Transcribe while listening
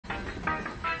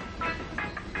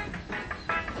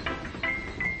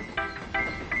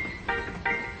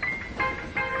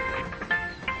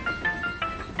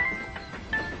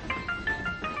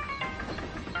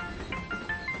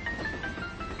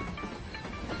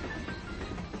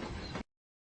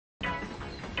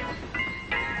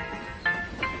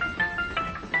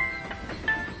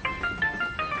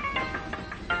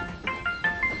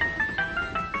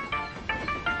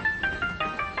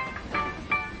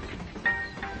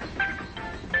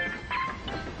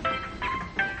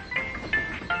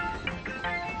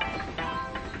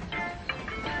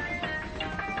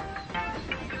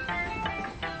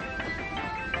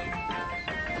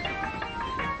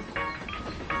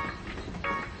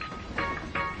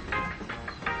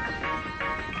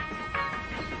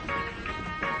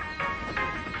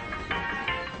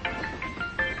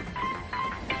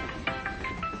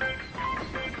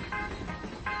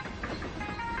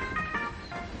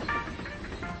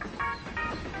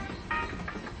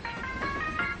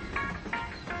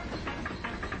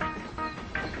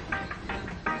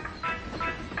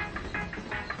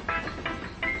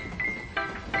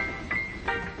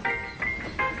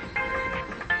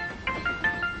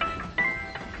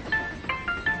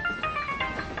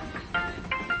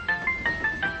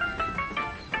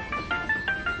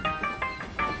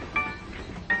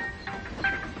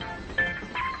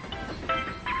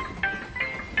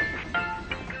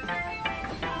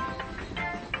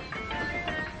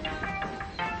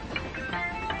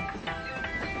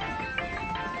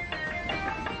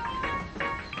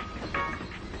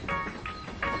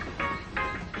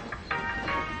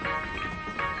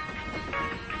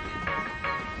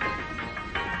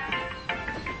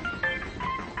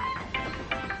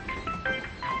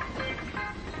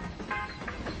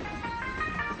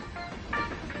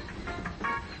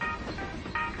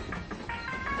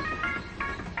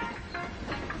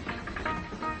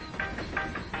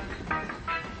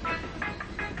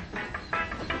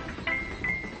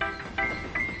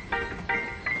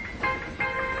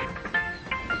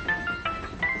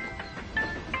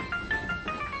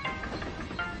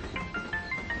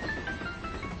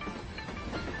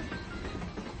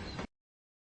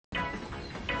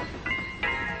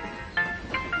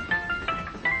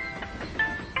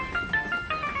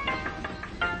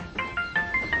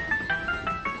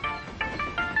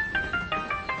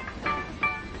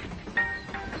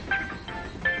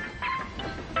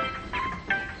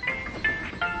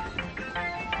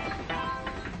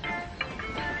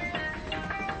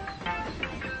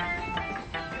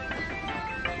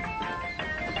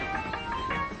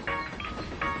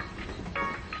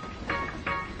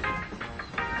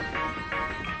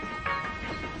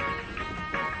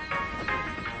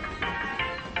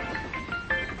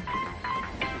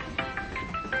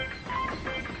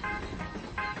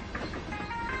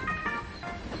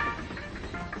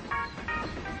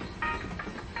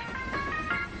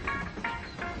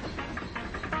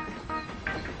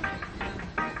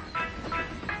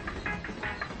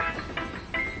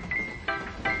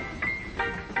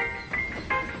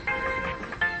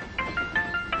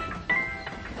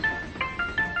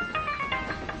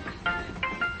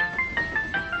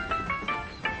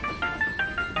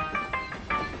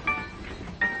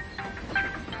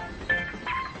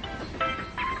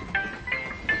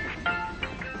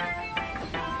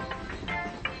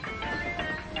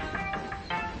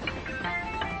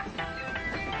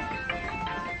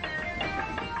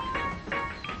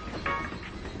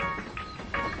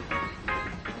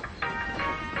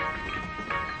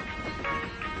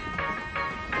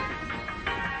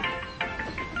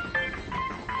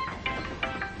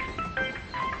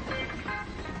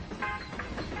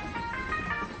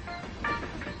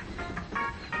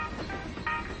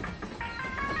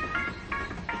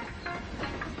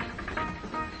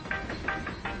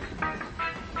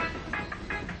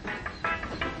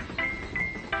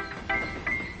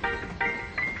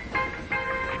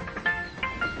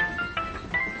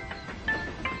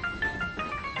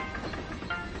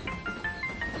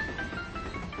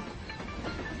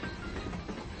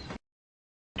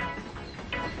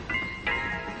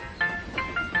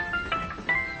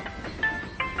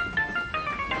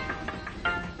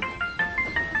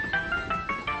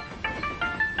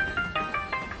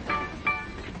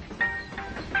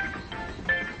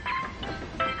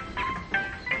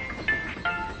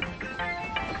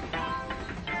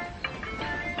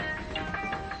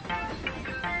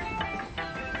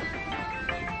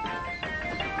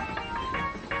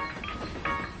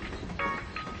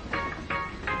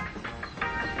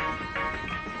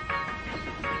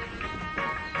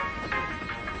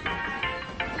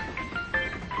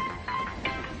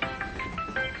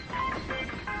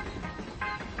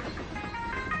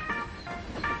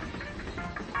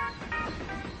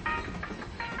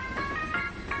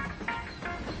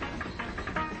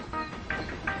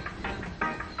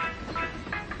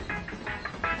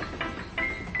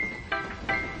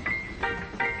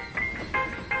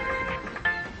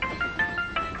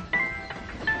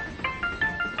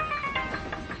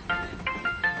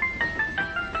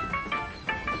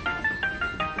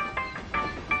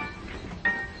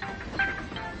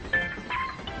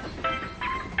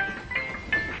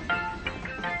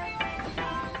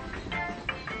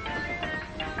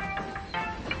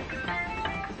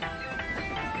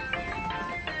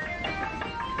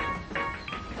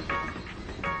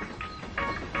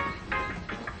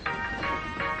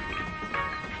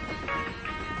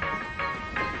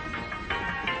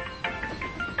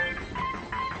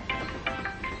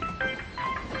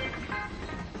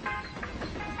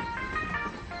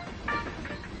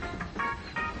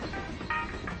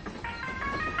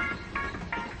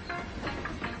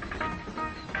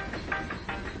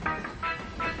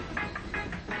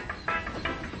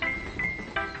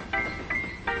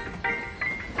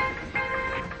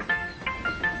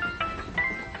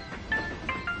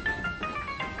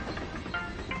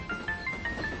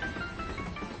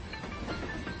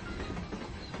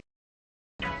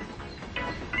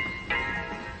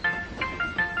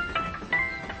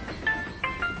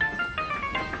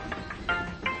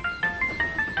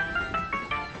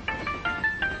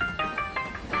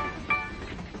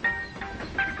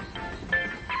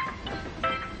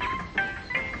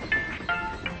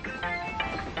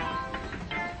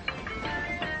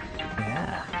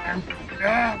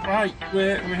Right,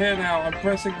 we're here now. I'm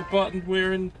pressing the button.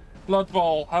 We're in Blood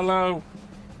Bowl. Hello.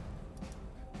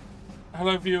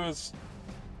 Hello, viewers.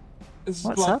 This is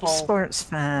What's Blood up, Bowl. sports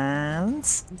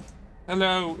fans?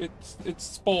 Hello, it's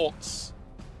sports.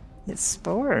 It's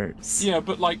sports. Yeah,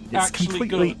 but like It's actually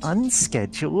completely good.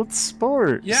 unscheduled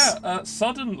sports. Yeah,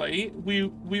 suddenly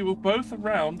we were both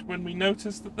around when we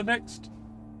noticed that the next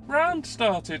round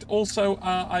started. Also,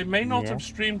 I may not have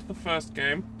streamed the first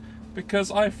game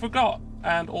because I forgot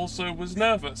and also was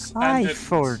nervous. I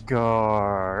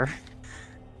forgot.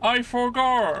 But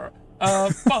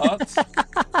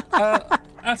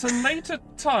at a later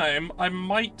time, I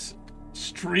might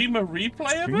stream a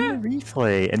replay of it.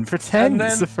 Replay and pretend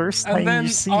it's the first time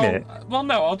you've seen it. Well,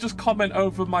 no, I'll just comment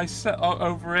over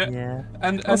it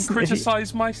and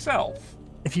criticize myself.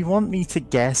 If you want me to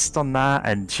guest on that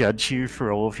and judge you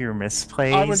for all of your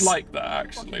misplays, I would like that,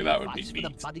 actually. That would be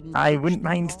neat. I wouldn't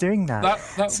mind doing that.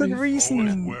 So the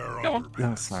reason... Go on.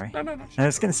 Oh, sorry. No. I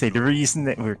was going to say, the reason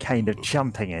that we're kind of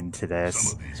jumping into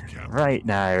this right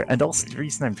now, and also the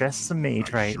reason I'm dressed as a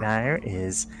maid right now,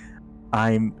 is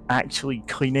I'm actually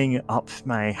cleaning up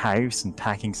my house and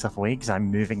packing stuff away because I'm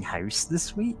moving house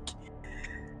this week.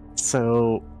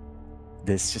 So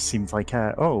this just seems like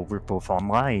we're both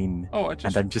online.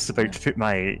 And I'm just about to put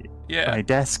my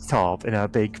desktop in a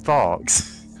big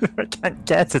box. I can't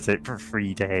get at it for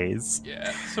 3 days.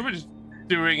 Yeah, so we're just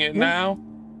doing it now.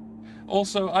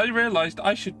 Also, I realized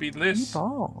I should be this.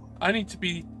 I need to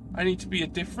be a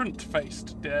different face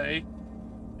today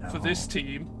for this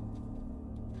team.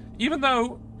 Even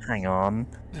though... Hang on.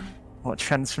 What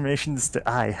transformations do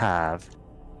I have?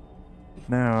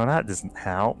 No, that doesn't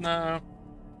help. No.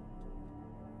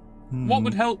 What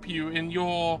would help you in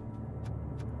your...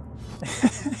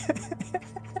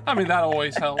 I mean, that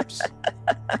always helps.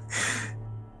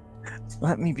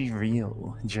 Let me be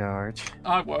real, George.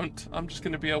 I won't. I'm just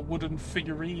going to be a wooden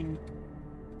figurine.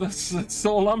 That's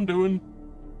all I'm doing.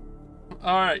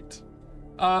 Alright.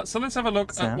 So let's have a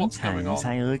look at what's going on.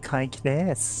 I look like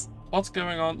this. What's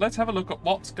going on? Let's have a look at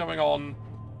what's going on.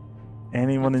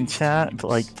 Anyone in chat,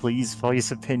 please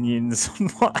voice opinions on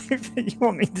whatever you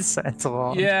want me to settle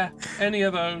on. Yeah, any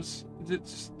of those.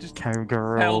 Just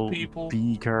Cowgirl, tell people.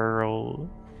 B-girl,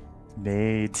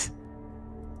 maid.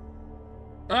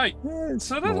 Right,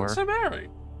 so Mary,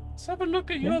 let's have a look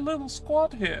at your little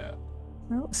squad here.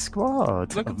 Little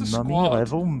squad. Look at the mummy squad.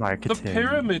 level marketing. The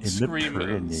Pyramid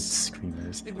Screamers.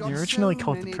 Screamers. The Pyramid Screamers. They originally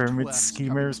called the Pyramid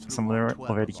Schemers, but someone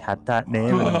already had that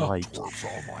name, and I'm like,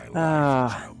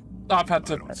 I've had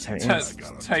to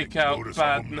take out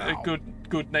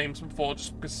good names before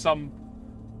just because some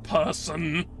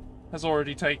person has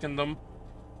already taken them.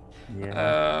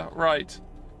 Yeah. Right.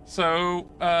 So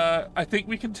I think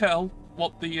we can tell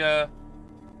what the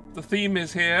theme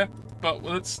is here, but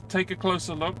let's take a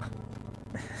closer look.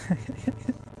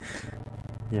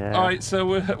 Yeah. All right. So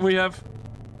we have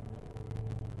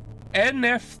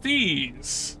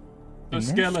NFTs, the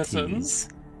skeletons.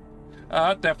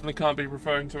 Definitely can't be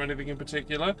referring to anything in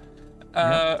particular.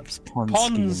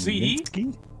 Ponzi.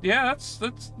 Yeah,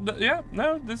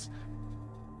 this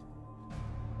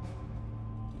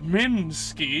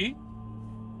Minsky.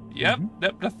 Yep,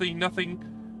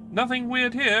 nothing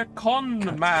weird here.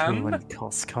 Con man.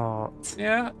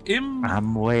 Yeah,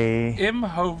 Amway.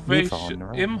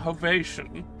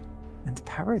 Imhovation. And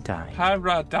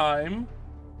Paradigm.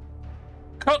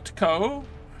 Cutco.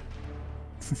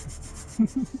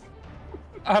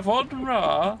 Avon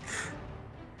Ra.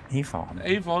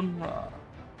 Avon Ra.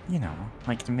 You know,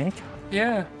 like the makeup.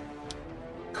 Yeah.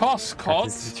 Coscot.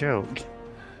 That's a joke.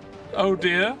 Oh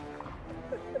dear.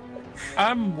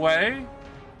 Amway.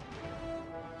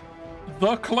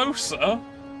 The Closer.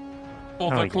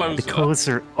 Or the Closer. The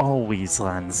Closer always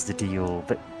lands the deal,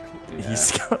 but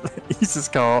he's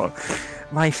just got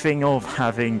my thing of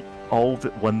having all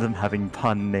but one of them having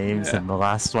pun names and the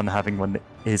last one having one that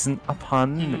isn't a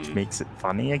pun, which makes it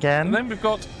funny again. And then we've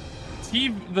got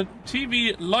the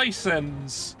TV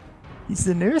license. He's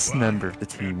the newest member of the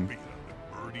team.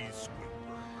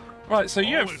 Right, so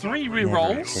you have 3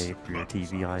 rerolls. For your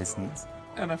TV license.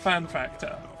 And a fan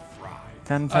factor.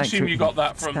 Fan factor. I assume you got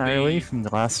that from the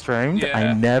last round. Yeah.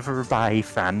 I never buy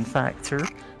fan factor.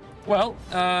 Well,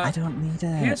 I don't need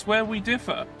it. Here's where we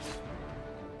differ.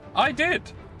 I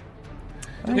did.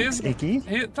 Thanks,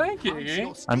 Iggy. Thank you,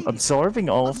 Iggy. I'm absorbing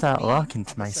all of that luck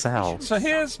into myself. So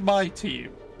here's my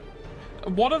team.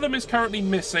 One of them is currently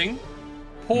missing.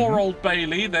 Poor old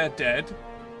Bailey, they're dead.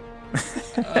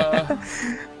 But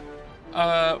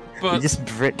you just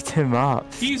bricked him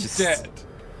up. He's dead.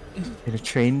 In a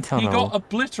train tunnel. He got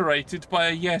obliterated by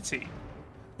a Yeti.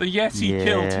 The Yeti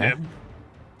killed him.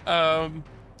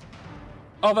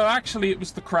 Although, actually, it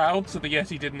was the crowd, so the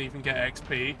Yeti didn't even get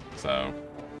XP, so...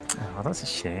 Oh, that's a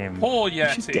shame. Poor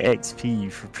Yeti. You should get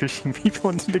XP for pushing people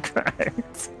into the crowd.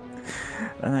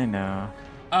 I know.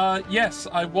 Yes,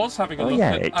 I was having a look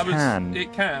at...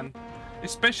 It can.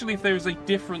 Especially if there is a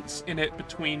difference in it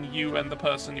between you and the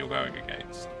person you're going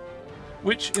against.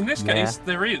 Which, in this case,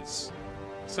 there is.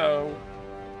 So,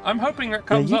 I'm hoping that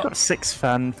comes up. You got 6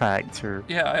 fan factor.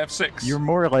 Yeah, I have 6. You're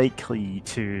more likely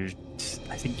to...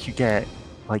 I think you get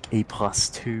like a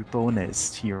 +2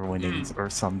 bonus to your winnings or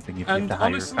something if you have the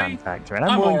higher fan factor. And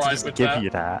I'm willing to just give you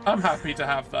that. I'm happy to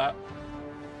have that.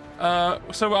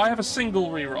 So I have a single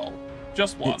reroll.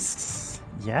 Just one.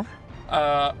 Yeah?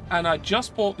 And I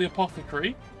just bought the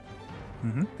Apothecary.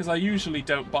 Because I usually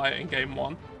don't buy it in Game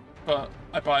 1. But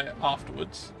I buy it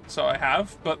afterwards. So I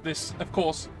have. But this, of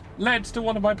course, led to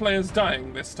one of my players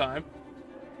dying this time.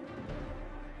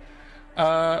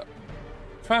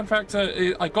 Fan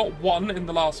factor, I got 1 in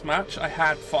the last match. I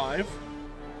had 5.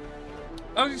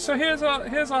 Oh, so here's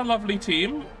our lovely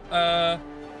team.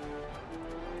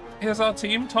 Here's our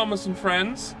team, Thomas and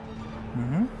friends.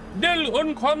 Nil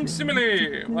unquam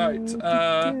simile. Right.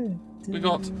 We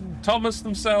got Thomas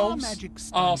themselves,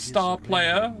 our star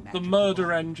player, the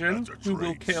murder engine, who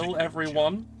will kill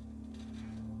everyone.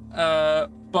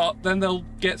 But then they'll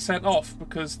get sent off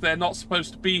because they're not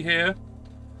supposed to be here.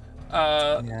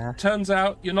 Turns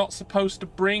out you're not supposed to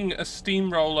bring a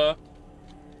steamroller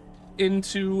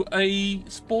into a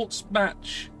sports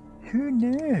match. Who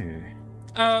knew?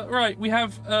 Right, we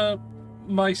have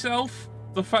myself,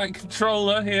 the Fat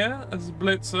Controller here, as a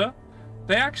blitzer.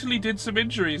 They actually did some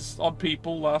injuries on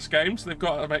people last game, so they've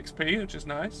got some XP, which is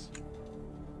nice.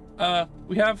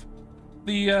 We have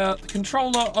the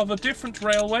controller of a different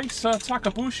railway, Sir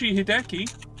Takabushi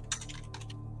Hideki.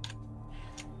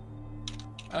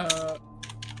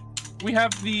 We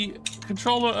have the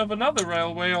controller of another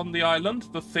railway on the island,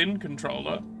 the Thin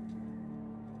Controller.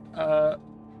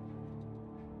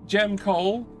 Jem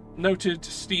Cole, noted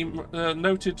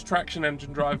traction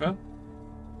engine driver.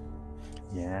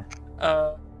 Yeah.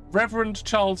 Reverend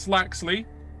Charles Laxley,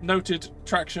 noted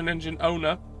traction engine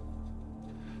owner.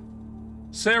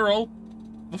 Cyril,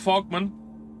 the Fogman.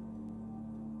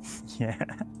 Yeah.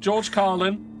 George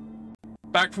Carlin,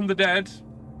 back from the dead.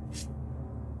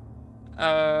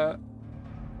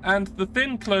 And the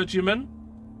Thin Clergyman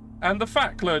and the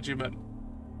Fat Clergyman,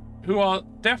 who are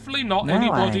definitely not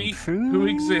anybody who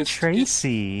exists.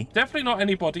 Tracy. Definitely not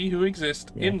anybody who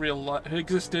existed in real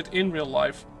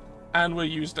life, and were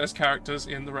used as characters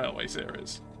in the Railway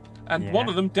series. And one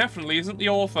of them definitely isn't the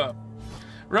author.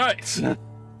 Right.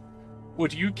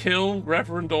 Would you kill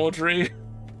Reverend Audrey?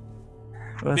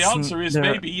 The answer is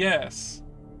maybe yes.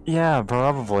 Yeah,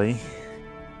 probably.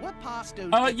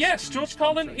 Yes, George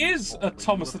Carlin is a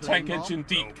Thomas the Tank Engine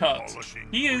deep cut.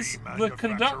 He is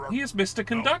He is Mr.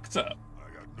 Conductor. I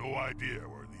got no idea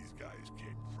where these guys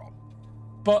came from.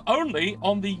 But only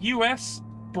on the US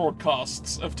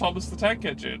broadcasts of Thomas the Tank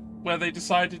Engine, where they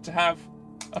decided to have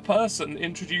a person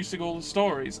introducing all the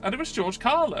stories, and it was George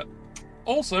Carlin.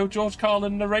 Also, George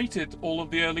Carlin narrated all of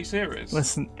the early series.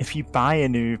 Listen, if you buy a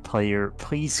new player,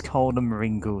 please call them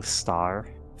Ringo Starr.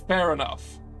 Fair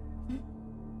enough.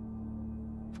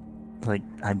 Like,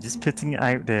 I'm just putting it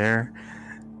out there.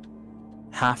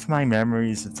 Half my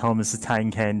memories of Thomas the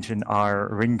Tank Engine are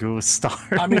Ringo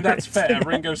Starr. I mean, that's fair.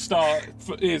 Ringo Starr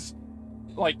is,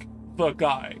 like, the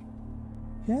guy.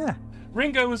 Yeah.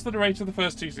 Ringo was the narrator of the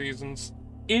first 2 seasons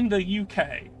in the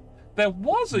UK. There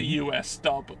was a US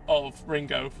dub of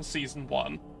Ringo for season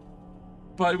 1,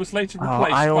 but it was later replaced by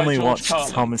George Carlin. I only watched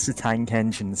Thomas the Tank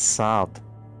Engine sub.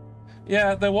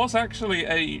 Yeah, there was actually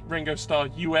a Ringo Starr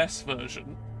US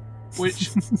version,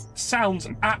 which sounds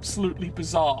absolutely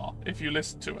bizarre if you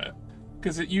listen to it,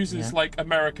 because it uses like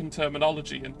American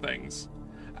terminology and things,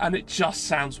 and it just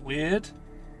sounds weird.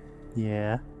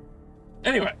 Yeah.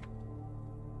 Anyway,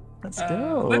 let's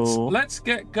go. Let's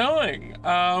get going.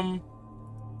 I'm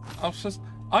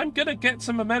gonna get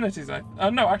some amenities.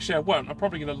 No, actually I won't. I'm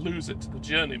probably gonna lose it to the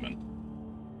Journeyman.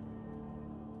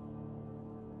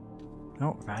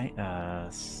 Oh, right.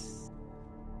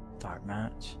 Start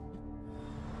match.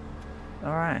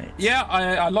 Alright. Yeah,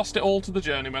 I lost it all to the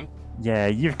Journeyman. Yeah,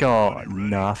 you've got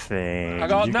nothing. I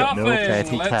got you've nothing. Got no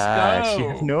petty Let's cash. go. You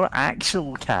have no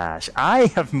actual cash. I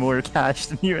have more cash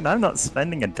than you, and I'm not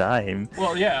spending a dime.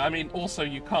 Well, yeah, I mean, also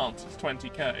you can't. It's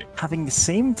 20k. Having the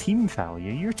same team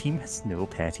value, your team has no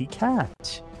petty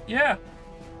cash. Yeah.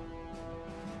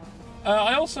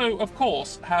 I also, of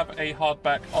course, have a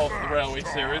hardback of the Railway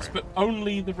series, but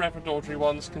only the Reverend Audrey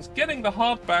ones, because getting the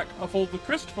hardback of all the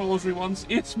Christopher Audrey ones,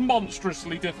 it's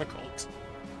monstrously difficult.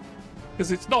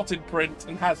 because it's not in print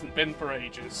and hasn't been for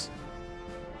ages.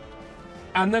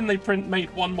 And then they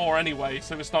made one more anyway,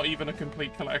 so it's not even a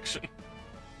complete collection.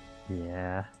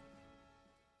 Yeah.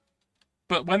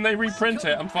 But when they reprint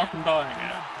it, I'm fucking buying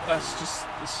it. That's just,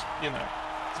 you know,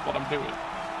 that's what I'm doing.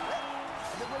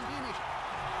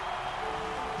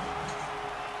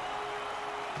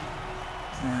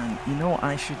 You know what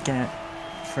I should get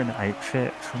for an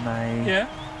outfit for my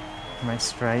my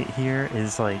sprite here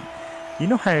is like, you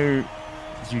know how you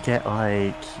get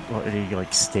like, what are they,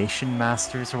 like station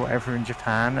masters or whatever in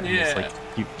Japan, and it's like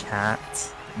a cute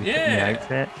cat in the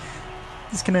outfit.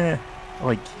 Just gonna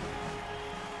like,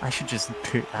 I should just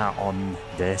put that on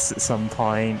this at some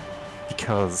point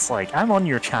because like I'm on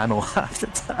your channel half the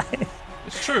time.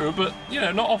 It's true, but you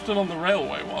know, not often on the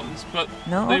railway ones. But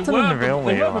no, they often were on the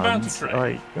railway ones.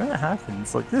 Like when it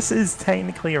happens, like this is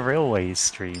technically a railway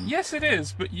stream. Yes, it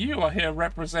is, but you are here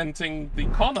representing the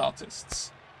con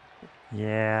artists.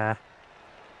 Yeah.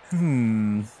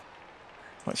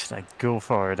 What should I go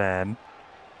for then?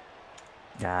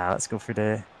 Yeah, let's go for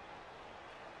the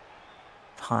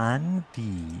Plan B.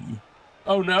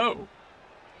 Oh no.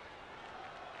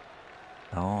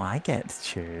 Oh, I get to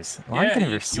choose. Well, I'm going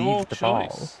to receive the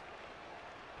ball.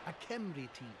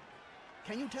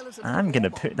 I'm going to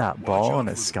put that ball on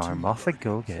a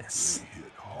Scarmophagogus.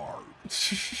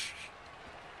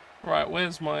 Right,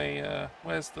 where's my,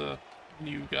 where's the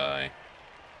new guy?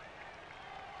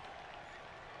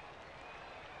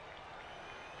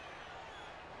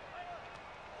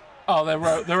 Oh,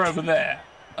 they're over there.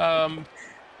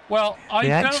 Well,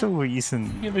 I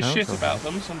don't give a shit about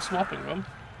them, so I'm swapping them.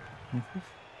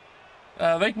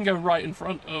 They can go right in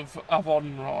front of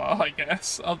Avonra, I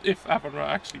guess, if Avonra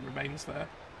actually remains there.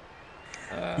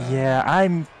 Yeah,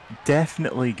 I'm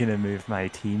definitely going to move my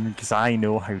team, because I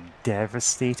know how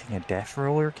devastating a Death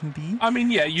Roller can be. I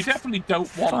mean, yeah, you definitely don't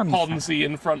want Ponzi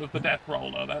in front of the Death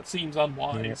Roller. That seems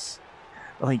unwise.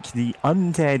 Yeah. Like, the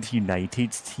Undead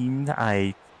United team that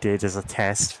I did as a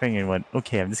test thing and went,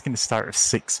 okay, I'm just going to start with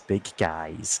 6 big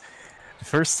guys. The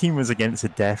first team was against a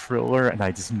Death Roller, and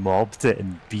I just mobbed it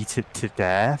and beat it to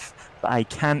death. But I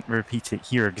can't repeat it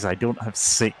here because I don't have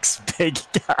 6 big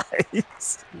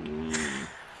guys.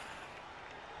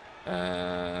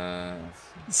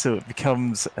 So it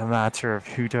becomes a matter of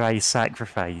who do I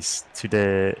sacrifice to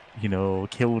the, you know,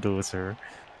 Killdozer.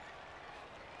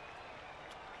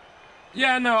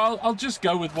 Yeah, no, I'll just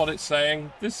go with what it's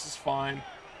saying. This is fine.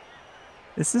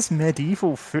 Is this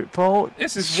medieval football?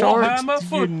 This is Warhammer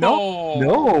football!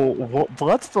 No, what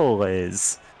Blood Bowl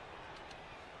is.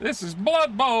 This is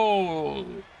Blood Bowl!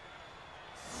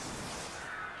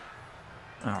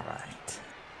 Alright.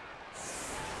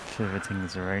 Pivot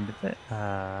things around a bit.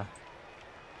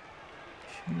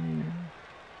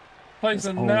 Plays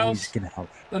a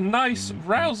nice,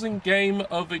 rousing game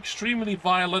of extremely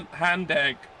violent hand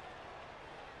egg.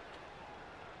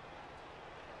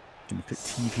 Gonna put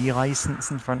TV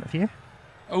license in front of you.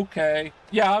 Okay.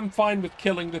 Yeah, I'm fine with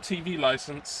killing the TV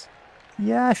license.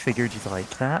 Yeah, I figured you'd like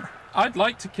that. I'd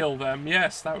like to kill them,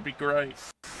 yes, that would be great.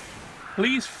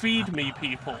 Please feed me,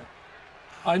 people.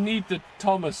 I need the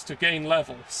Thomas to gain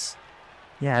levels.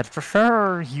 Yeah, I'd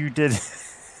prefer you did...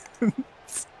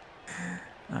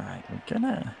 Alright, we're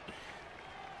gonna...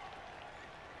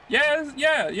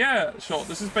 Yeah, sure,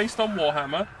 this is based on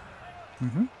Warhammer.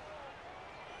 Mm-hmm.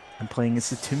 I'm playing as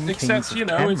the Tomb Kings Except, you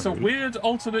know, Camry. It's a weird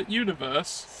alternate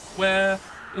universe where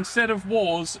instead of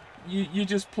wars, you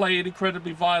just play an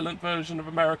incredibly violent version of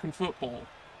American football.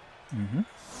 Mm-hmm.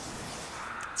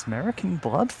 It's American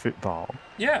blood football.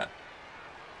 Yeah.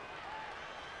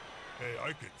 Hey,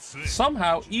 I can sing.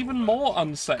 Somehow even more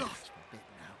unsafe.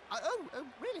 Oh,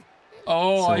 really?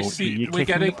 Oh, So I see. We're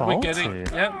getting,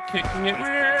 yeah, kicking it.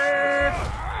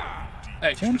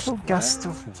 Extra Gentle square. gust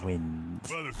of wind.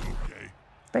 Weather's okay.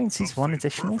 Bounces one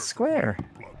additional square.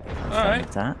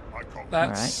 Alright.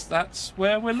 That's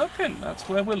where we're looking. That's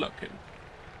where we're looking.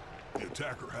 The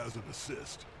attacker has an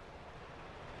assist.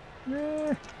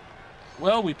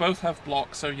 Well, we both have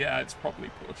blocks, so yeah, it's probably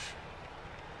push.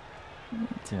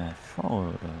 Do I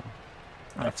follow though?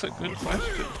 That's a good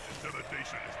question.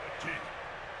 Intimidation is the key.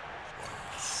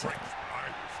 So,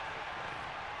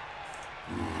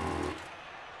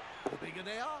 The bigger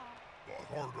they are, the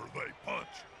harder they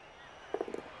punch.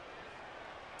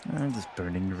 I'm just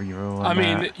burning the reroll on I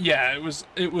mean, that. yeah, it was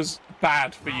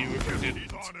bad for you if you didn't.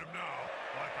 He's on him now,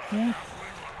 like a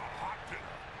hot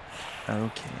dinner.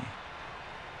 Okay.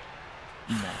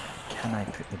 Now, can I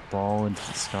put the ball into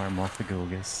the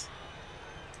Scarmophagogus?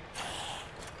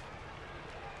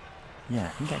 Yeah, I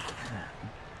think I can.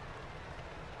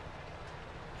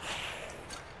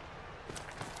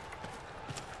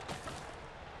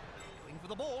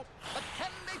 ball, but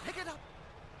can they pick it up?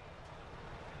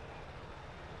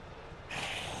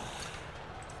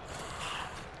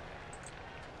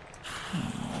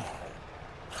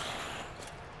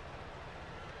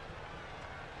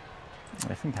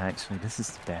 I think actually this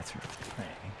is the better play.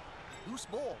 Loose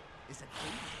ball is a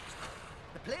dangerous.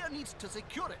 The player needs to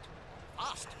secure it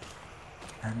fast.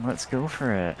 And let's go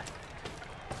for it.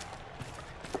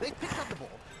 They picked up the ball.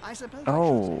 I suppose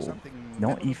Oh, I should say something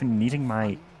not even needing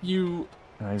my You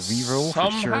reroll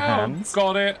for sure somehow hands.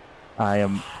 got it. I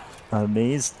am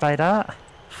amazed by that.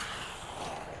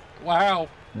 Wow.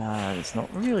 Nah, there's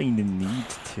not really the need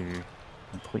to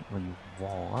completely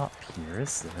wall up here,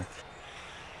 is there?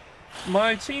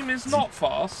 My team is not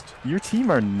fast, Your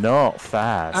team are not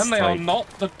fast. and they are like- not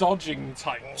the dodging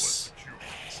types.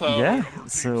 So Yeah,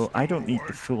 so I don't need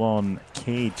the full-on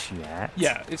cage yet.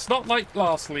 yeah, it's not like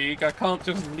last league. I can't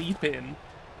just leap in.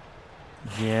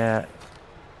 Yeah.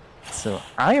 So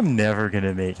I am never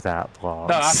gonna make that block.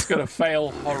 No, that's gonna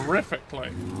fail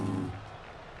horrifically.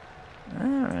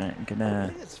 Alright, I'm The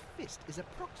gonna... player's fist is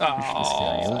approximately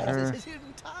Oh. Over. as his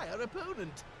entire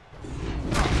opponent.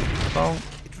 Bonk.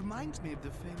 It reminds me of the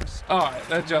famous. Alright,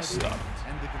 they're just stunned.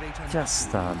 And the great Just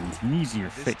stunned. Need your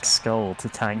thick skull to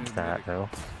tank that, though.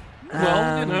 Well,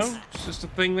 you And- know, it's just a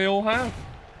thing they all have.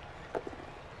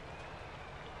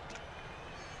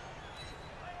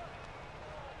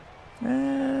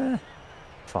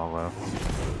 Follow.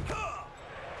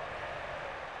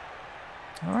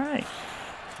 Alright.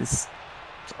 This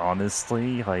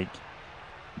honestly, like,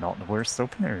 not the worst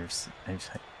openers.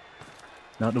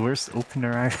 Not the worst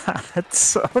opener I've had,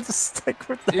 so I'll just stick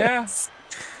with this. Yeah.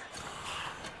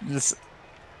 Just,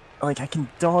 like, I can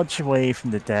dodge away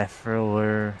from the death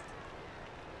roller,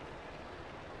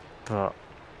 but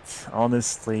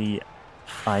honestly,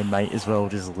 I might as well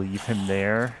just leave him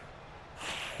there.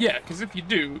 Yeah, because if you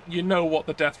do, you know what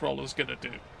the death roller's gonna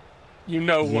do. You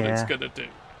know what it's Yeah. gonna do.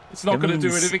 It's not It gonna do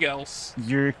means- anything else.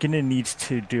 You're gonna need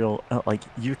to do, like,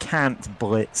 you can't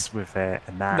blitz with it,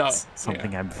 and that's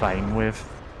something I'm fine with.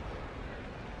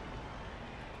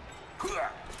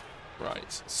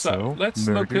 Right, so let's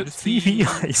look murder at the TV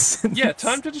license. Yeah,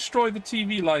 time to destroy the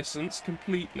TV license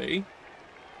completely.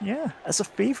 Yeah, as a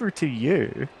favor to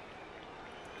you.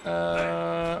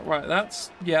 Right, that's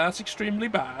extremely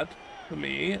bad for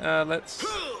me. Let's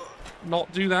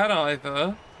not do that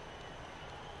either.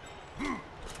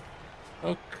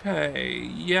 Okay,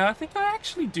 yeah, I think I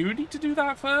actually do need to do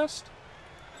that first.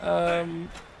 Come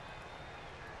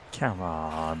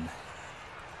on.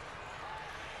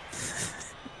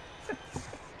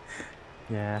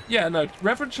 Yeah. Yeah, no,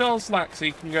 Reverend Charles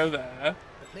Laxey can go there.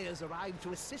 The players arrive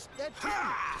to assist their team.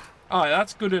 Alright,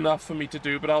 that's good enough for me to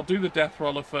do, but I'll do the death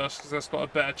roller first because that's got a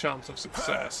better chance of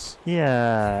success.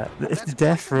 Yeah, if the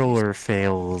death roller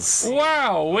fails...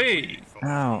 Wowee!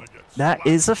 Oh, that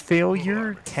is a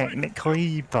failure,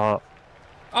 technically, but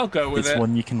I'll go with it's it.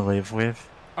 one you can live with.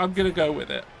 I'm gonna go with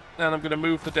it. And I'm gonna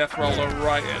move the death roller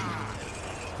right in.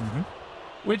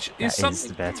 Which is That is something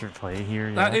the better play here,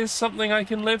 yeah. that is something I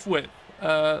can live with.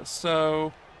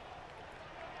 So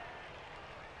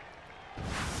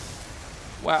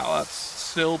wow, that's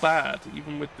still bad,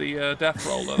 even with the death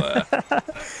roller there.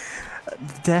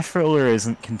 Death roller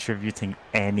isn't contributing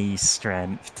any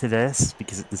strength to this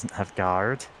because it doesn't have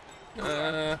guard. Oh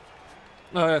yes,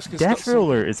 'cause it's got Death some-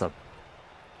 roller is a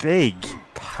big,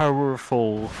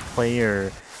 powerful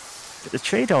player. But the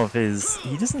trade-off is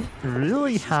he doesn't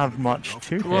really have much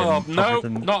to him. Well, no, other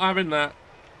than, not having that.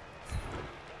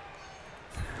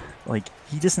 like,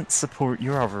 he doesn't support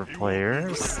your other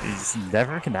players. He's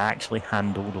never gonna actually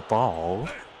handle the ball.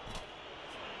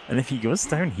 And if he goes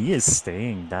down, he is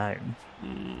staying down.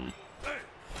 He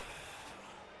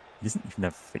doesn't even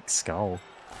have a fixed skull.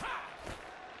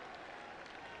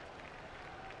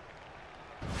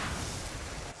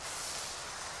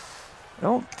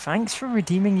 Oh, thanks for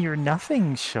redeeming your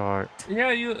nothing short.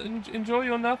 Yeah, you enjoy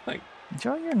your nothing.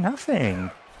 Enjoy your nothing.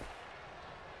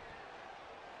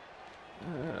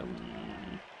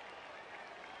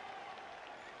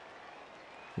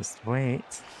 Just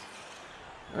wait.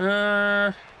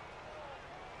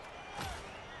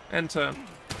 Enter.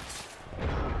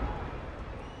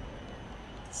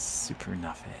 Super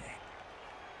nothing.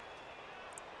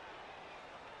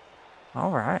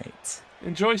 Alright.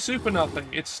 Enjoy super nothing.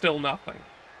 It's still nothing.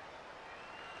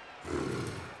 Fair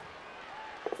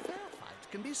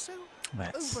fight can be so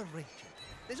Let's overrated.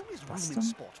 There's always room bust in them.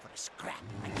 sport for a scrap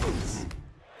like this.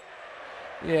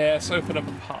 Yes, open up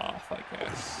a path, I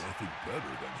guess. Nothing better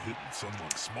than hitting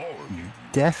someone smaller than you.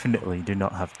 definitely do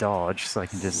not have dodge, so I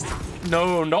can just...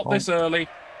 No, not this early.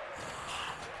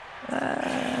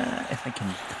 If if I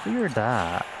can clear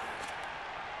that,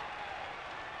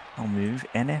 I'll move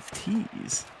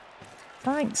NFTs.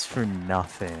 Thanks for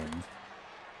nothing.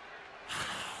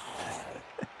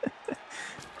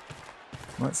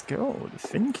 Let's go. The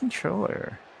Fin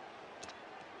controller.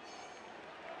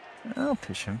 I'll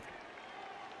push him.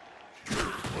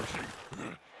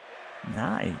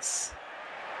 Nice.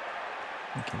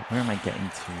 Okay, where am I getting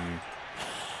to?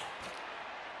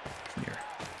 Here.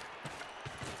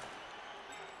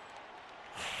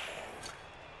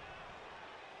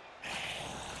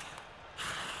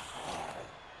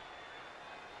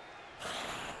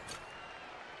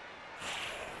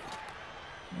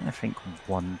 I think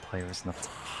one player is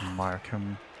enough to mark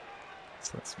him.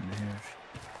 So let's move.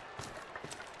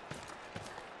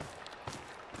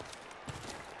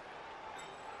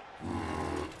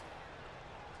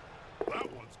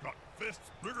 That one's got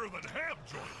fists bigger than ham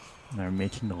joints. They're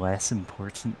making the less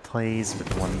important plays, but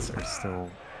the ones that are still,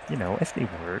 you know, if they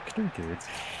work, they're good.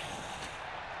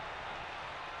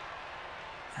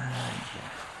 Yeah.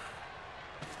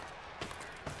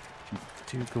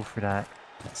 If you do go for that,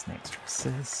 that's an extra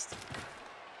assist.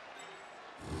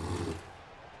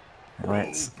 Now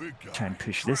let's try and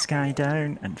push this guy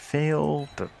down and fail,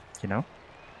 but, you know,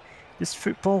 just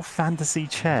football, fantasy,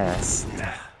 chess.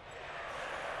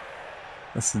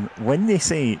 Listen, when they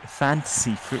say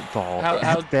fantasy football, it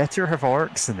had better have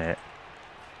orcs in it.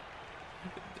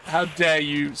 How dare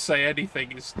you say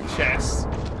anything is chess?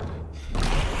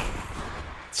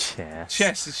 Chess.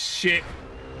 Chess is shit.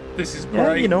 This is great.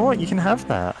 Yeah, you know what? You can have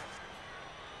that.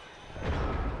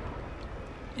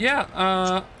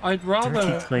 Yeah, I'd rather...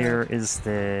 Dirty player is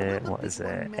the... what is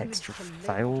it? Extra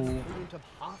foul?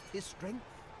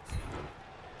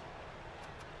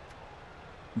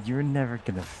 You're never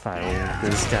gonna foul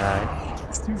this guy.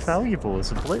 It's too valuable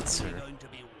as a blitzer.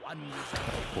 A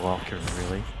blocker,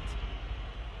 really.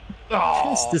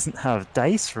 Chess doesn't have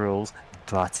dice rolls,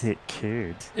 but it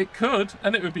could. It could,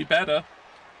 and it would be better.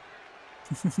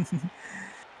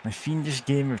 My fiendish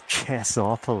game of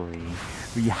Chessopoly,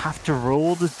 where you have to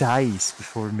roll the dice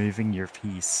before moving your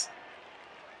piece.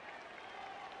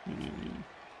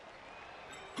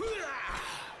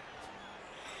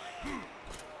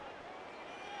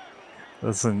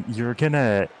 Listen, you're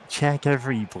gonna check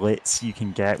every blitz you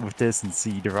can get with this and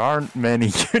see there aren't many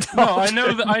good options.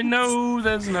 No, I know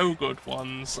there's no good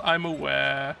ones. I'm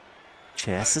aware.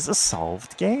 Chess is a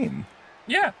solved game.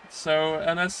 Yeah, so,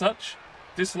 and as such,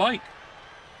 dislike.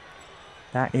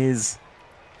 That is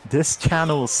this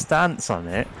channel's stance on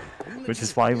it, which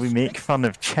is why we make fun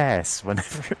of chess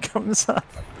whenever it comes up.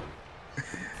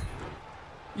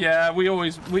 Yeah, we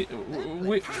always me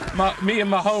and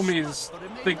my homies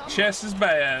think chess is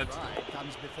bad.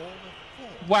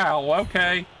 Wow,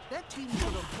 okay.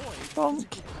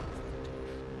 Bonk.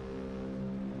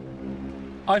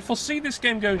 I foresee this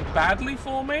game going badly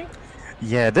for me.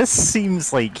 Yeah, this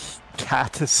seems like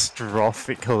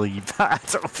catastrophically bad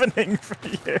opening for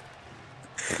you.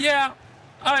 Yeah,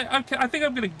 I think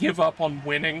I'm gonna give up on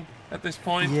winning at this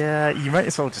point. Yeah, you might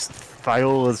as well just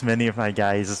foul as many of my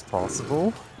guys as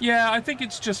possible. Yeah, I think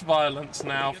it's just violence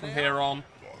now from here on.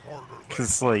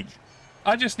 Cause like,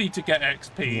 I just need to get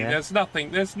XP. Yeah. There's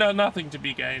nothing to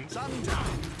be gained.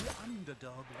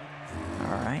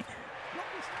 all right.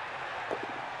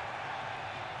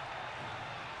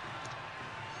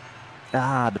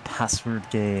 Ah, the password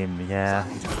game, yeah.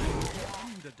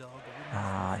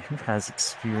 Who has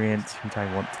experience? Who do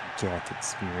I want to get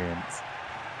experience?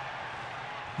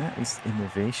 At least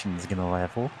innovation is gonna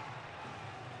level.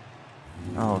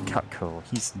 Oh, Cutco,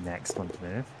 he's next one to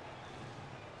move.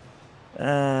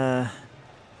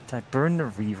 Did I burn the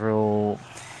reroll?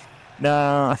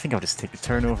 No, I think I'll just take the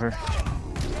turnover.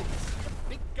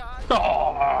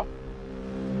 Oh!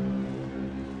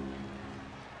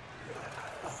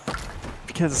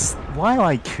 Because while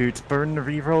I could burn the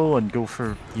reroll and go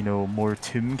for, you know, more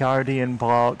Tomb Guardian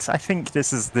blocks, I think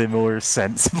this is the more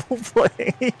sensible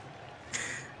play.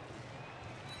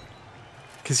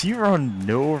 Because you're on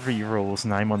no rerolls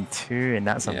and I'm on 2, and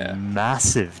that's a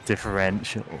massive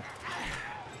differential.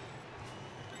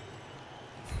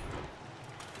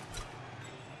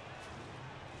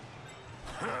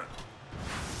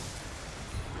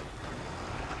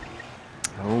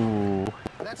 Oh.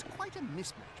 That's quite a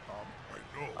mismatch, Bob.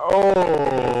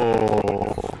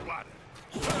 Oh.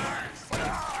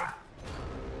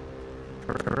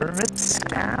 Permit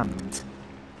scammed.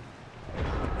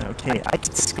 Okay, I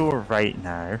could score right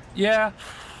now. Yeah.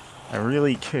 I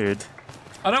really could.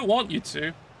 I don't want you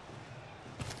to.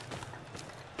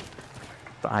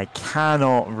 But I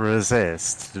cannot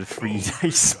resist the free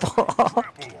dice spot.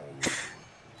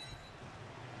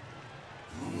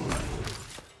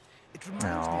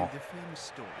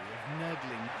 story of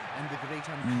Nurgling and the great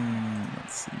uncommon.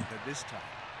 Let's see. But this time,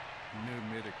 no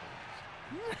miracles.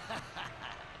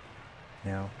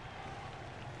 No.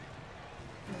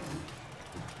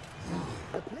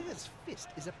 The player's fist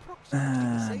is approximately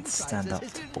the same size stand as up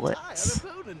his to entire blitz.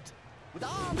 opponent, with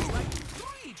arms like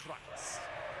 3 trucks.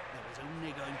 There was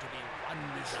only going to be one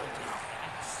result in that.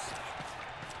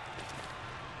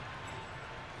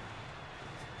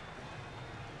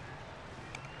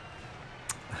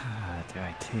 Do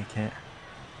I take it?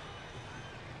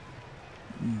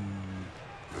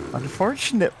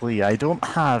 Unfortunately, I don't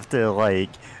have the, like,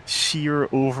 sheer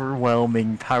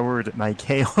overwhelming power that my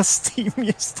Chaos team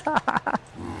used to have.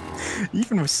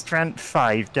 Even with Strength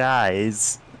 5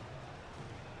 guys.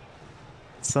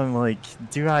 So I'm like,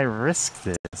 do I risk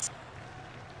this?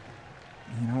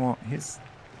 You know what,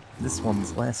 this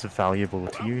one's less valuable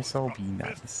to you, so I'll be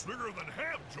nice. Bigger than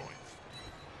ham joints.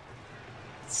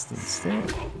 Stay still.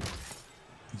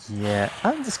 Yeah,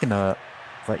 I'm just gonna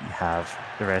let you have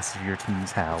the rest of your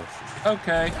team's health.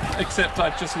 Okay, except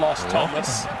I've just lost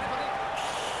Thomas.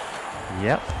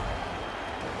 Yep.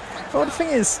 Well, the thing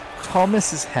is,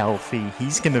 Thomas is healthy.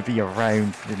 He's gonna be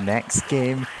around for the next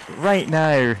game. Right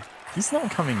now, he's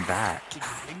not coming back.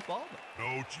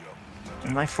 No, Jim.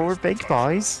 And my 4 big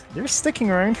boys, they're sticking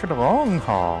around for the long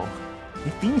haul.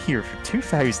 They've been here for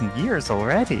 2,000 years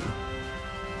already.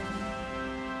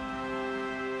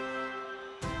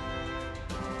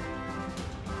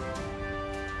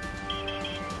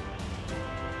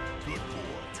 Good boy.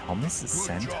 Thomas is Good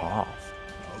sent job. off.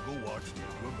 I'll go watch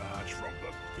the match from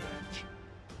the bench.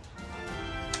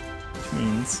 Which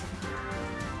means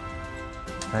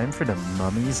time for the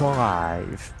mummies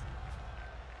alive.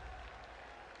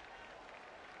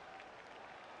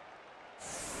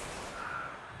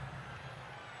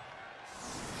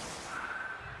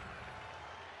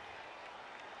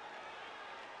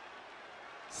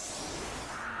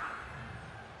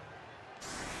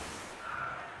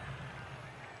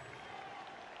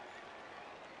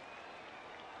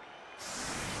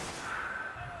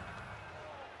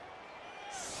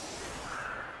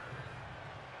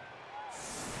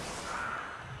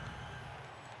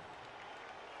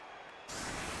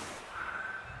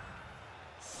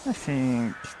 I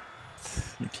think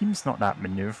your team's not that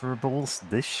maneuverable, so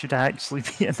this should actually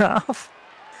be enough.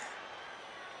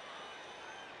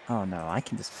 Oh no, I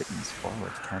can just put these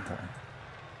forward, can't I?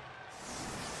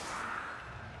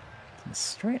 In a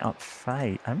straight up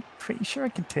fight, I'm pretty sure I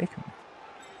can take him.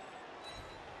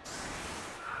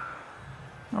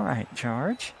 Alright,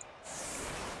 George.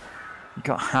 You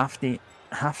got half the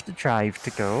drive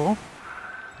to go.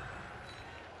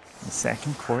 The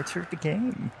second quarter of the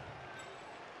game.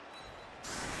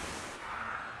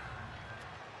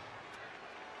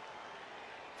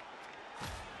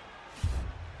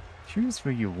 Choose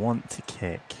where you want to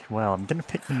kick. Well, I'm gonna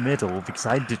pick the middle because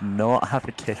I did not have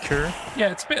a kicker.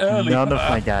 Yeah, it's a bit early. None of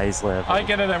my guys level. I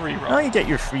get it every Now roll. you get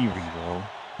your free reroll.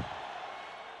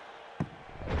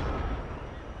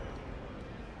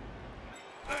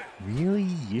 Really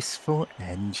useful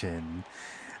engine.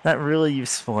 That really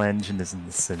useful engine is in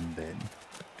the sin bin.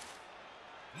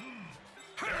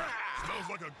 Smells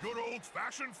like a good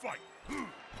old-fashioned fight.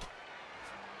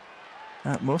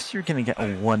 Most you're gonna get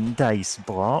a 1 dice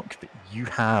block, but you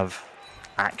have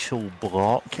actual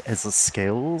block as a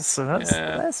skill, so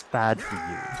that's bad for you.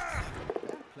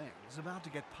 That player is about to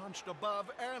get punched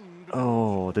above and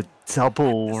Oh, the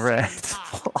double red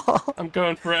block. I'm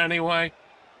going for it anyway.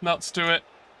 Nuts to it.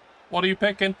 What are you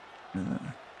picking?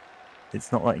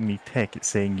 It's not letting me pick, it's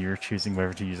saying you're choosing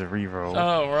whether to use a reroll.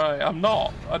 Oh, right. I'm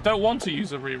not. I don't want to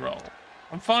use a reroll.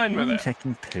 I'm fine with it.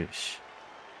 Checking push.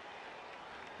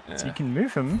 Yeah. So you can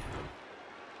move him.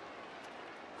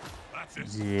 That's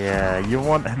it. Yeah, you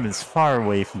want him as far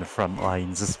away from the front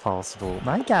lines as possible.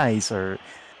 My guys are,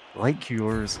 like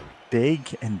yours,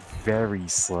 big and very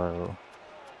slow.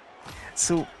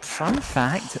 So, fun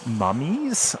fact,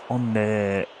 mummies on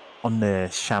the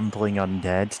shambling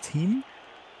undead team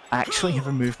actually have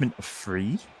a movement of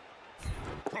 3.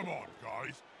 Come on,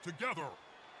 guys. Together.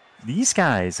 These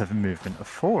guys have a movement of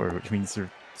 4, which means they're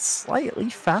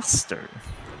slightly faster.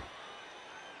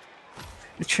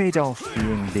 The trade-off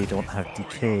being they don't have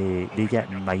decay, they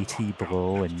get mighty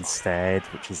blow instead,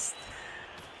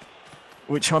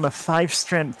 which on a 5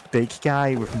 strength big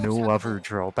guy with no other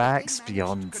drawbacks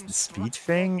beyond the speed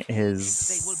thing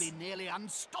is,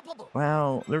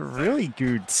 well, they're really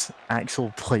good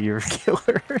actual player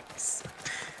killers.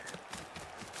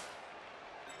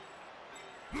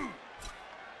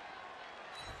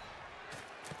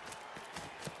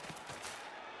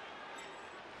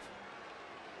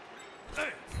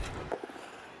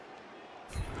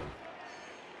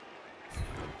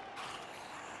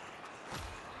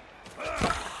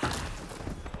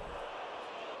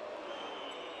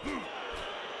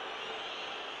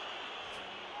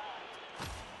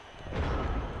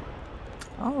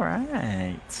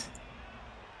 Alright.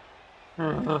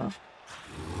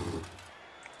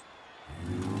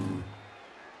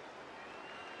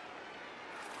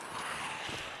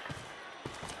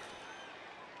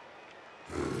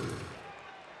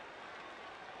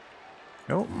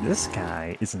 Oh, this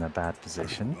guy is in a bad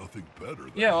position. Nothing better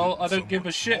than Yeah, well, hitting I don't give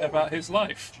a someone shit small about his in the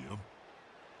life.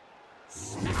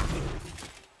 face, Jim.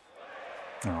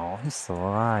 Oh, he's still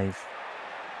alive.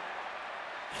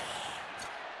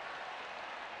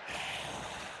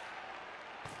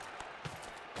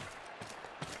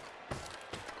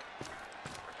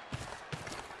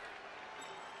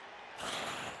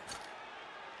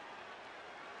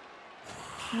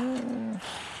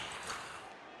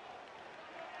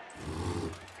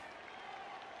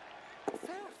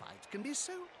 Can be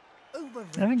so I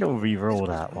think I'll re-roll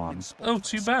that one. Oh,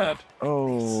 too bad.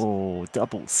 Oh,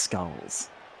 double skulls.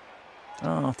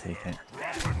 Oh, I'll take it.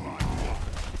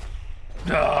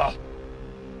 Ah.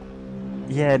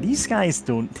 Yeah, these guys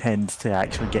don't tend to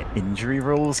actually get injury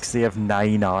rolls because they have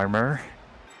 9 armor.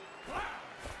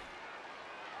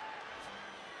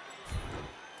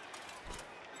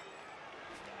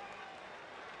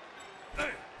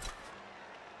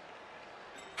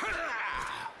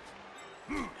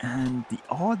 And the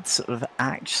odds of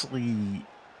actually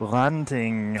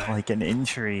landing like an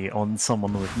injury on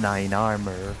someone with 9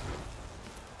 armor,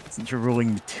 since you're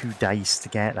rolling 2 dice to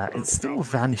get that, it's still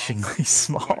vanishingly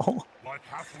small. Like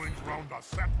halflings round a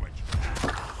sandwich.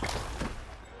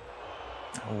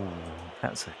 Oh,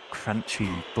 that's a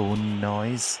crunchy bone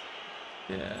noise.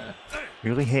 Yeah.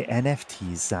 Really hate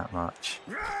NFTs that much.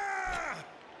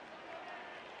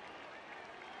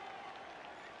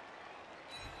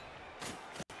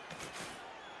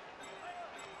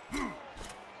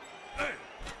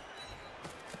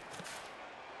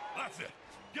 That's it.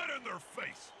 Get in their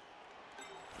face.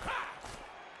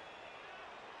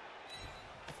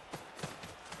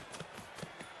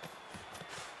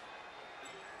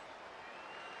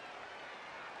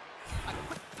 A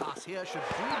quick pass here should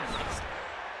do next.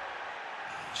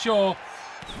 Sure.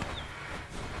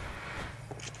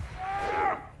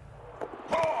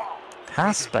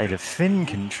 Passed by the Finn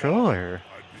controller.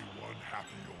 I'd be one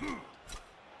happy old.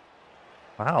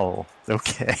 Wow,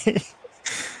 okay.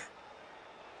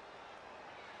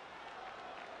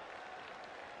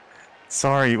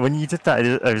 Sorry, when you did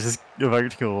that, I was just about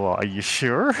to go, are you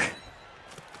sure?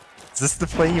 Is this the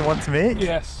play you want to make?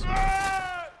 Yes.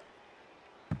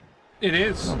 It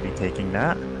is. I'll be taking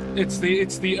that. It's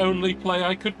the only play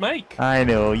I could make. I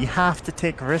know, you have to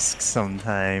take risks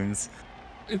sometimes.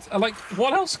 It's like,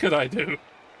 what else could I do?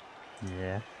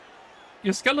 Yeah.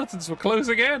 Your skeletons were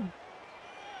closing in.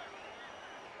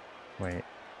 Wait.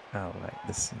 Oh, right,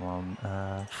 this one.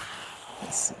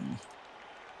 Let's see.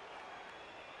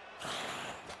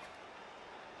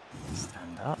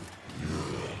 Stand up.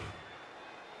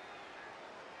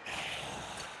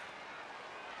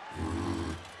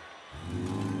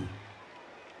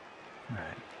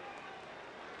 Right.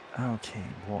 Okay,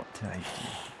 what do I do?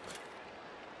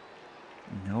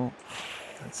 No,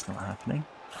 that's not happening.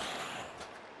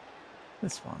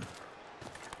 This one.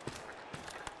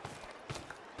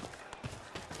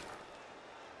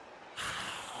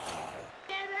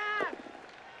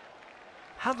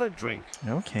 Have a drink.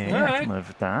 Okay, All I right. can live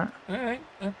with that. Alright,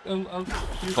 I'll do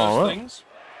Follow. those things.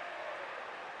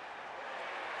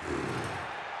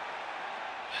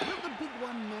 Will the big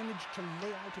one manage to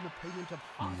lay out an opponent of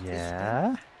half Yeah.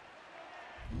 this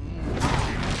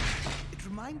time? It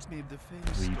reminds me of the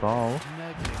famous story Reball. of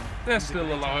Merlin They're and the still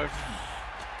Great alive. Arthur.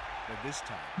 But this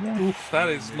time, Yeah. Oof, that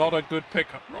is not a good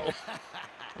pickup roll.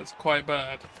 That's quite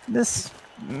bad. This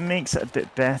makes it a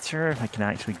bit better if I can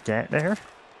actually get there.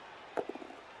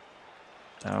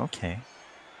 Okay.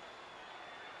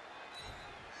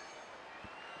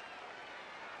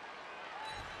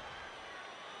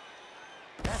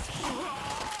 that's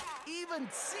even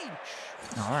cinch.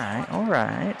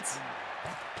 Alright.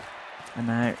 And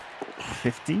now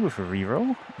 50 with a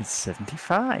reroll is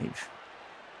 75.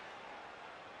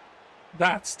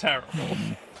 That's terrible.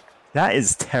 That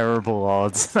is terrible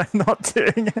odds. I'm not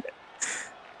doing it.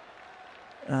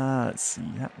 Let's see,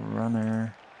 that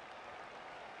runner.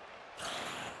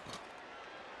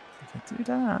 If I do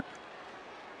that.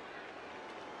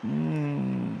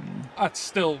 That's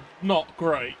still not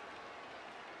great.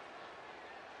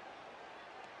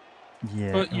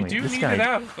 Yeah. But you wait, do this need guy, it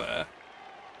out of there.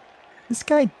 This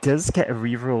guy does get a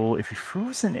reroll if he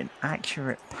throws an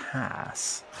inaccurate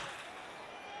pass.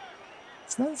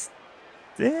 So that's.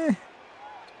 And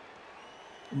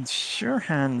Sure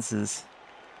Hands is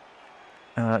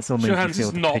It's only Show if you hands fail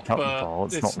is to not pick up the for, ball.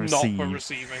 It's it's not not receive. for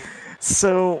receiving.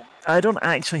 So I don't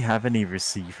actually have any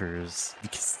receivers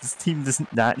because this team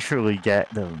doesn't naturally get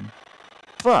them.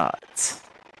 But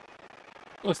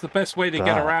Well, it's the best way to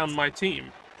get around my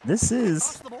team. this is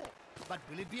Pass the ball, but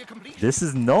will it be a completion? this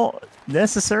is not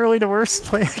necessarily the worst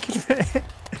play I can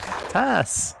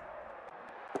pass.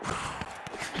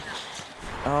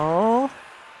 Oh,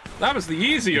 That was the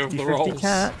easier of the 50-50 rolls.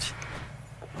 catch.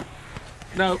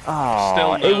 No, Oh,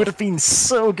 still no. it would have been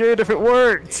so good if it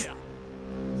worked.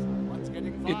 Someone's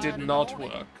getting It fired did in the not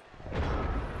morning. work.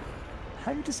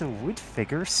 How does a wood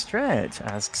figure stretch?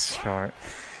 Asks Short.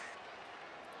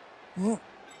 Well,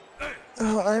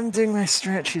 oh, I'm doing my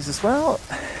stretches as well,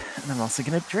 and I'm also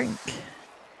gonna drink.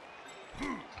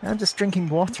 I'm just drinking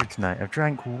water tonight. I've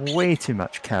drank way too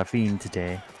much caffeine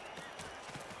today.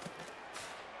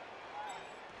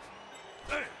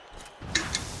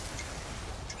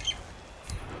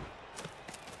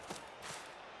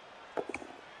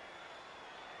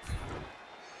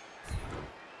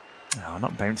 Oh,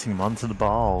 not bouncing him onto the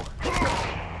ball.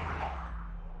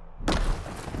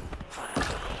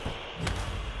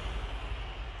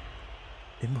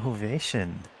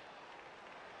 Immovation.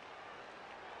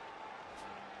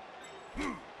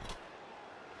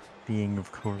 Being,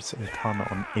 of course, a pun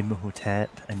on Imhotep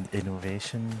and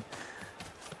innovation.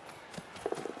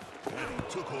 And he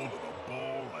took hold of the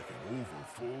ball like an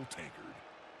overfull tankard.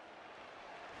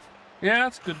 Yeah,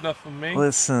 that's good enough for me.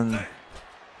 Listen,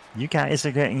 you guys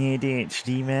are getting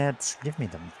ADHD meds. Give me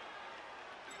them.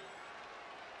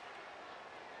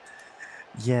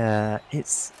 Yeah,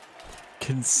 it's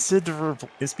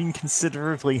been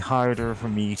considerably harder for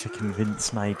me to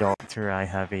convince my doctor I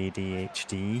have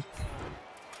ADHD.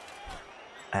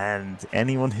 And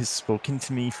anyone who's spoken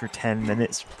to me for 10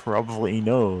 minutes probably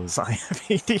knows I have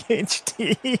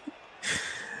ADHD.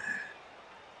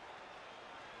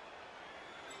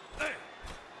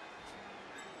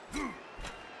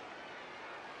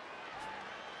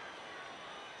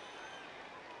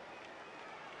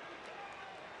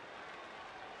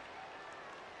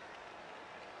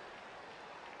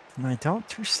 My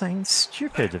doctor sounds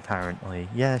stupid, apparently.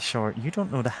 Yeah, sure, you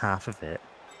don't know the half of it.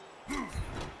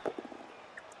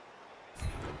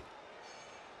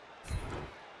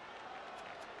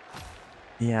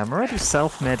 Yeah, I'm already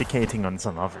self-medicating on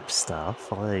some other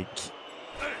stuff, like...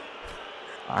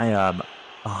 I am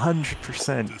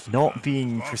 100% not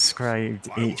being prescribed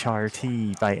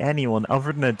HRT by anyone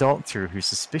other than a doctor who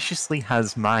suspiciously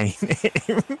has my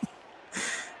name.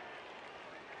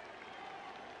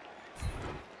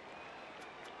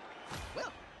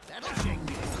 Well, that'll shake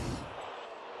me.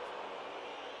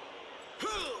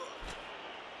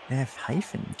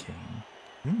 F-King.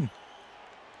 Hmm.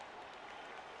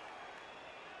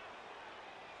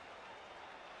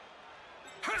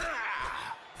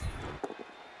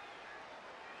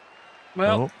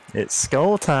 Well, Oh, it's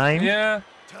skull time. yeah.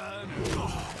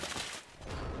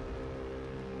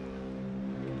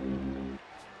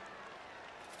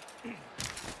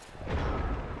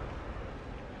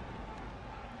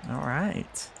 All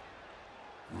right.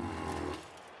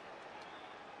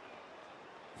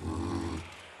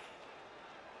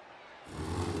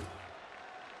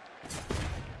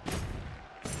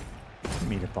 Give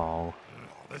me the ball.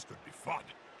 Oh, this could be fun,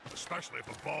 especially if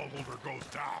the ball holder goes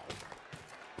down.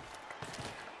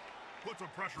 Put some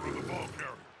pressure on the ball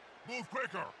carrier. Move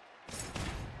quicker.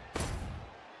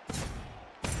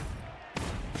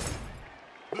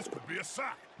 This could be a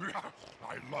sack.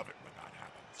 I love it when that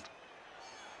happens.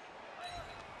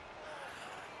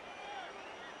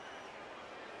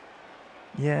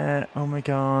 Yeah, oh my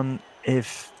god.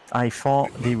 If I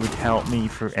thought they would help me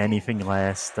for anything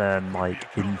less than, like,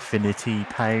 infinity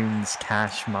pounds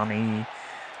cash money,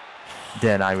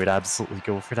 then I would absolutely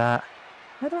go for that.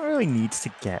 I don't really need to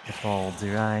get the ball,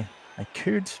 do I? I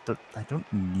could, but I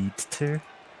don't need to.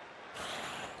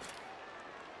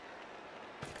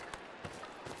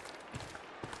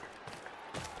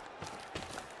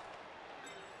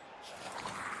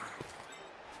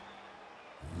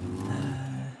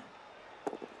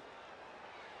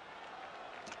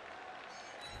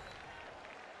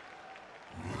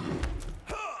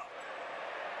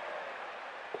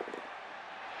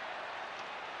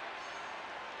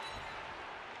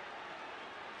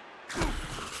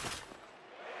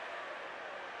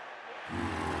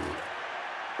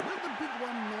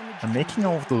 I'm making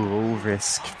all of the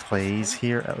low-risk plays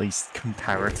here, at least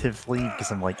comparatively,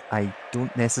 because I'm like, I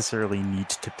don't necessarily need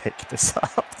to pick this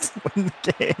up to win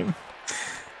the game.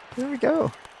 There we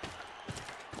go.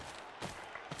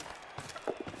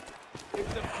 If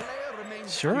the player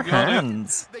remains Sure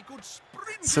hands. they could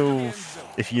sprint So,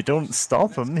 if you don't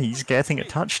stop him, he's getting a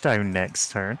touchdown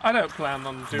next turn. I don't plan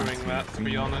on doing that, to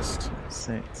be honest.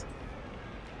 6.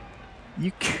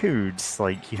 You could,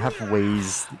 like, you have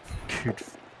ways that could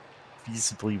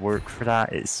feasibly work for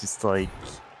that. It's just like...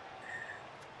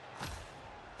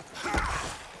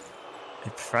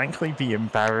 It'd frankly be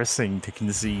embarrassing to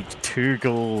concede 2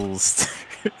 goals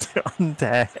to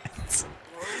Undead.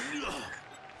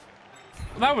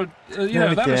 That would, you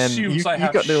know, that assumes I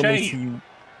have shame.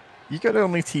 You got the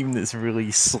only team that's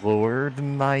really slower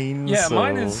than mine. Yeah, so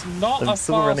mine is not I'm a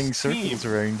still fast running circles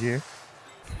team. around you.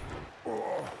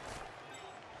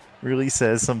 Really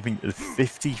says something that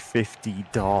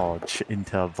 50-50 dodge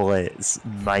into a blitz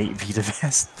might be the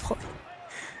best play.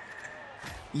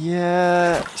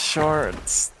 Yeah,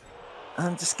 shorts.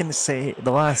 I'm just gonna say,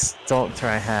 the last doctor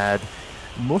I had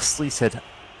mostly said,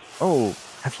 oh,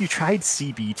 have you tried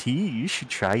CBT? You should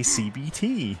try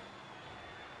CBT.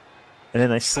 And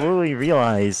then I slowly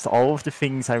realized all of the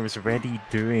things I was already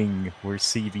doing were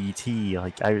CBT.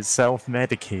 Like, I was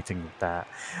self-medicating with that.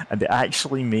 And it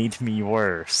actually made me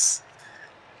worse.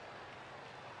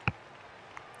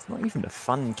 It's not even the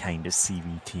fun kind of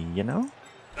CBT, you know?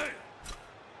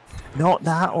 Not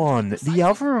that one. The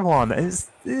other one is...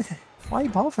 why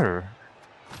bother?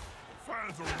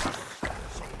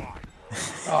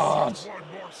 God.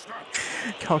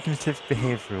 Cognitive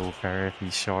behavioral therapy,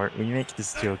 short. We make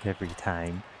this joke every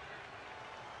time.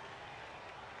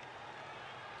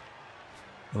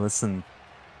 Listen.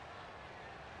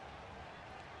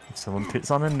 If someone puts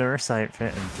on a nurse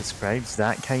outfit and describes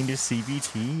that kind of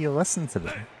CBT, you listen to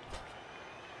them.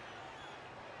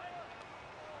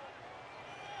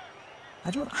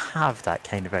 I don't have that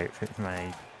kind of outfit for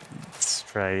my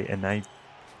sprite, and I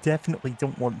definitely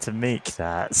don't want to make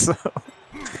that, so...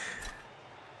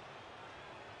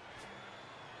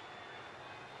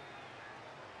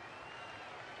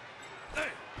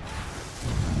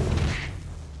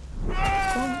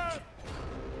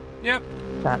 Yep.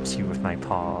 Taps you with my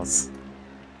paws.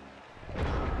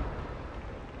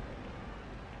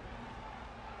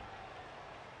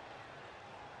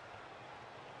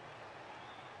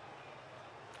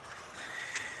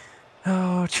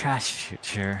 Oh, trash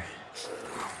future.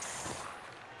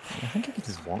 I think I could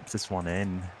just walk this one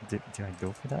in. Do I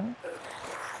go for that?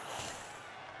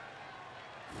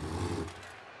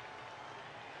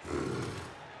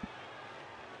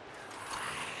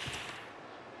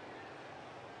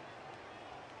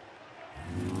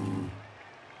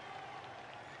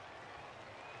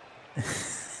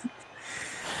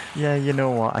 Yeah, you know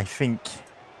what? I think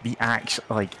the action,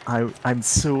 like, I'm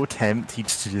so tempted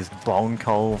to just bonk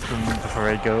all of them before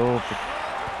I go, but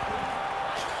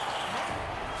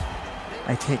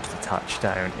I take the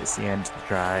touchdown. It's the end of the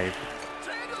drive.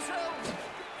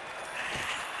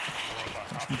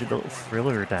 I did a little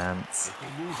thriller dance.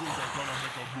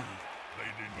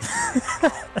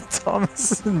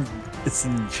 Thomas is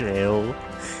in jail.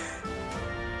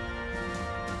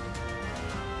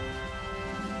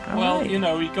 Well, you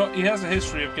know, he has a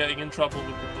history of getting in trouble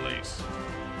with the police.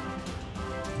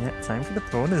 Yeah, time for the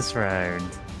bonus round.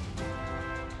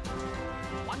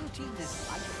 One team is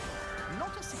right,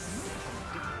 not a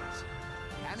significant difference.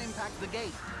 Can impact the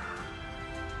game.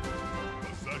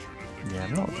 Yeah,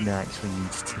 I'm not going to actually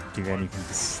need to do anything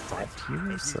to stop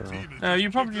you, so... No, you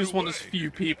probably just want as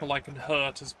few people I can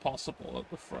hurt as possible at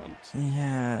the front.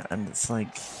 Yeah, and it's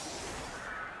like...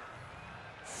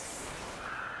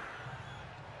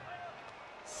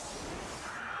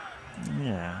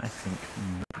 Yeah, I think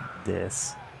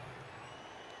this.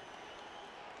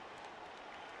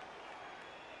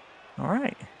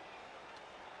 Alright.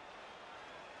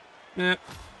 Yeah.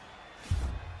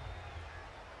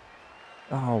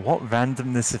 Oh, what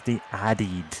randomness have they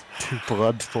added to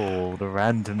Blood Bowl, the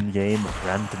random game of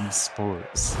random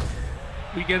sports?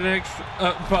 We get an extra,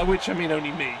 by which I mean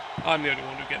only me. I'm the only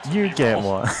one who gets one. You get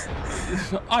one.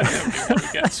 I'm the only one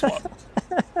who gets one.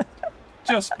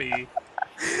 Just me.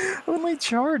 Only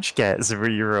George gets a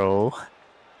reroll.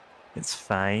 It's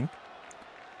fine.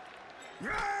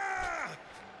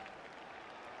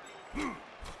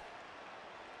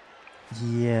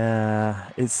 Yeah,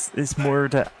 it's more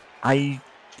that I've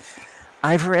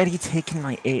already taken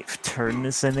my 8th turn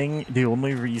this inning. The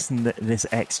only reason that this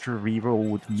extra reroll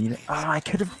would mean I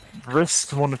could have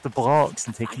risked one of the blocks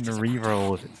and taken the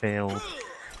reroll if it failed.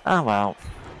 Ah well.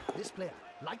 This player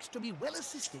likes to be well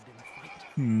assisted in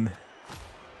a fight.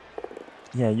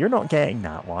 Yeah, you're not getting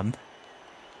that one.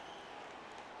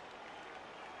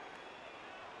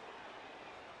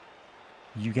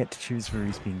 You get to choose where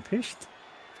he's being pushed.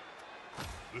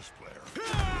 This player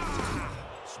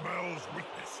smells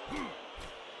weakness.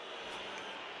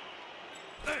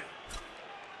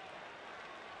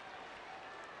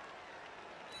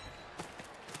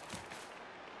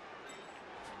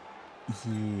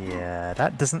 Yeah,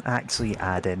 that doesn't actually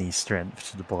add any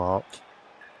strength to the block.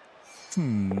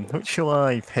 What shall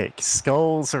I pick?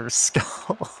 Skulls or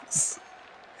skulls?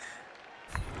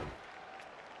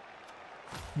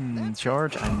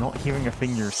 George, I'm not hearing a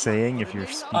thing you're saying if you're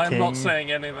speaking. I'm not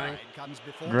saying anything.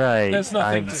 Right, There's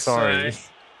nothing I'm to sorry. say.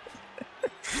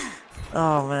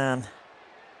 Oh man.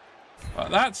 Well,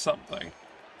 that's something.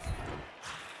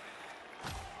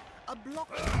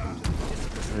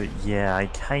 But yeah, I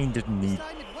kind of need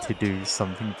to do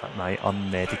something about my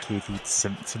unmedicated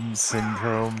symptoms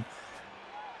syndrome.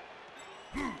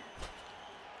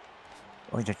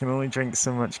 Like, I can only drink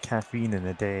so much caffeine in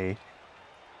a day.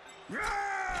 The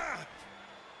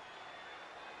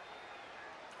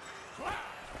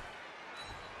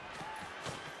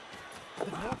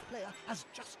North player has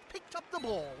just picked up the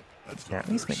ball. That's Yeah, not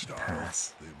at least their make the style.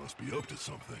 pass. They must be up to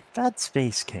something.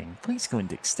 BadSpaceKing, please go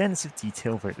into extensive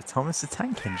detail about the Thomas the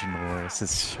Tank Engine lore. This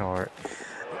is short.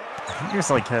 I think there's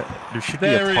like there should be a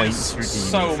There point is through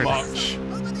so the much.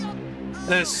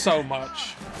 There's so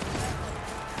much.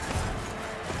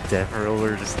 Devereaux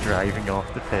are just driving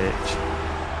off the pitch.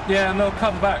 Yeah, and they'll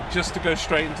come back just to go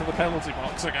straight into the penalty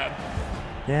box again.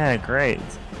 Yeah, great.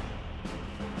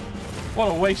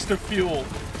 What a waste of fuel.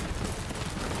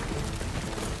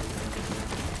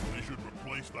 They should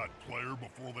replace that player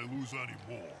before they lose any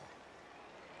more.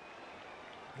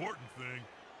 Important thing,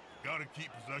 gotta keep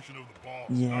possession of the ball.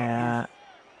 Yeah.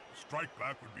 Strike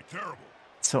back would be terrible.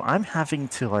 So I'm having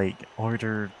to like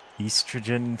order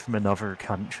estrogen from another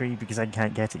country because I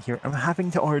can't get it here. I'm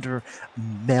having to order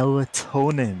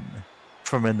melatonin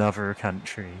from another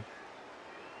country.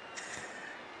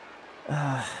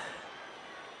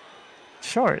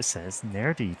 Sure, it says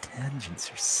nerdy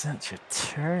tangents are such a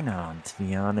turn on, to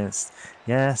be honest.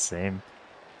 Yeah, same.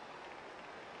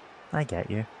 I get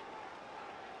you.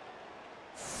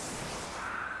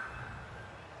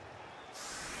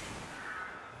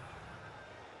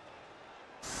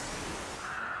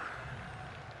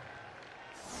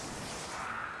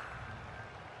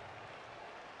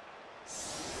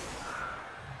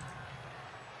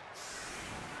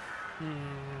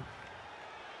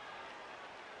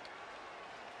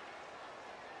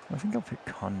 I think I'll pick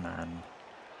Conman.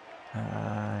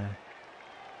 Where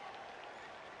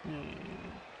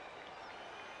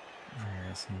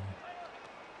is he?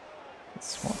 Let's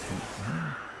swap him for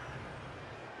him.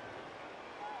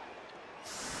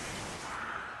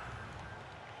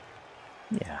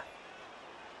 Yeah.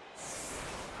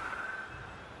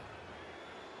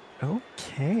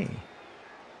 Okay.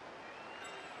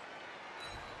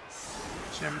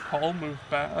 Jim Cole moved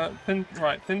back. Thin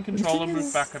controller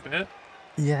moved back a bit.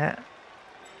 Yeah.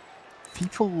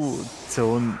 People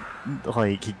don't,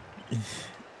 like...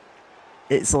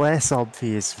 It's less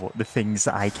obvious what the things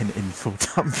that I can info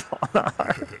dump on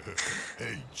are.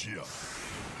 Hey, Jim.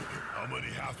 How many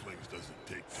halflings does it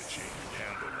take to change a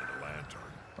candle in a lantern?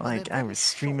 Like, I was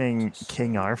streaming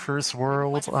King Arthur's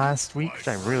World last week, which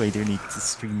I really do need to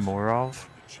stream more of,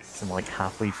 because I'm like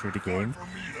halfway through the game.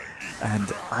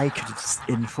 And I could have just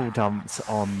info dumped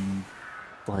on,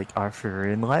 like,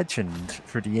 Arthurian legend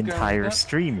for the entire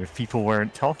stream if people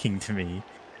weren't talking to me.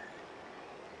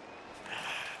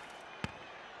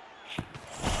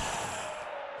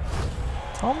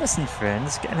 Thomas and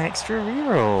friends get an extra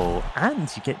reroll, and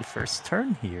you get your first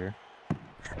turn here.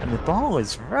 And the ball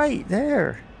is right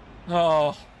there.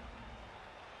 Oh,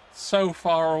 so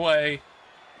far away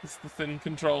is the thin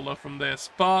controller from this,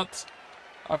 but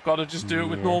I've got to just do it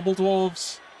with normal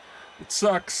dwarves. It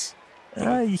sucks.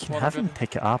 You can have him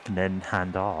pick it up and then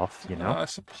hand off, you know? I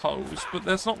suppose, but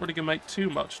that's not really going to make too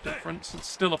much difference. It's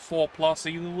still a 4+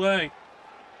 either way.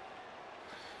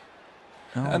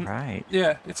 Alright.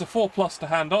 Yeah, it's a 4+ to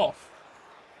hand off.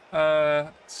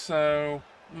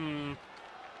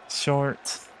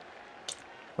 Short.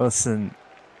 Listen,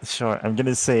 short, I'm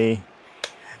gonna say,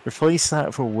 replace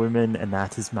that for women, and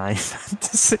that is my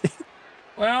fantasy.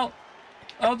 Well,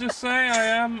 I'll just say I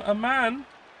am a man,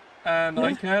 and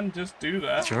I can just do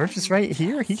that. George is right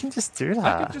here, he can just do that.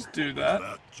 I can just do that.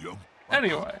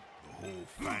 Anyway. The whole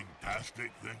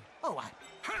fantastic thing? Oh, I'm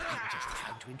just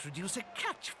trying to introduce a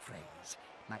catchphrase.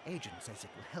 My agent says it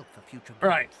will help for future.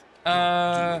 Right.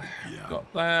 Yeah,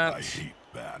 Got that. I hate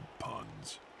bad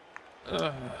puns.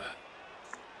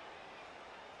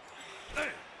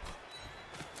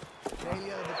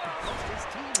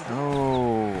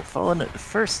 Oh, falling at the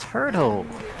first hurdle.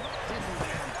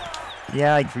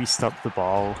 Yeah, I greased up the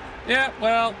ball. Yeah,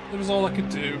 well, it was all I could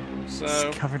do, so...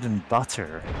 It's covered in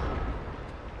butter.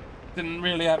 Didn't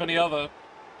really have any other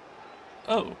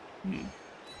Oh,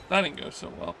 that didn't go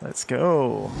so well. Let's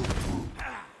go.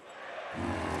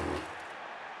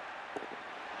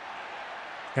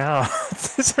 Yeah,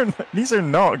 these are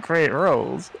not great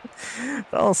rolls.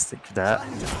 But I'll stick to that.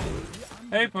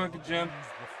 Hey, Pumpkin.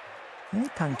 Hey,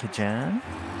 Pumpkin.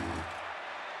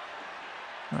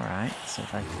 Alright, so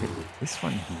if I hit this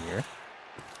one here.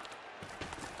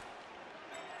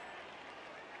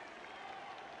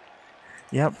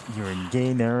 Yep, you're in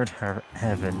gay nerd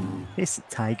heaven. Face it,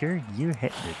 Tiger, you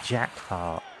hit the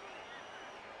jackpot.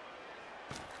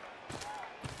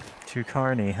 Too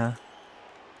corny, huh?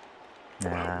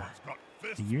 Nah.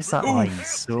 They use that line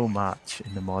so much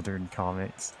in the modern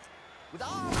comics.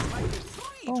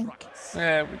 Bonk.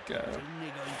 There we go.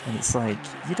 And it's like,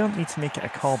 you don't need to make it a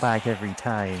callback every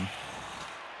time.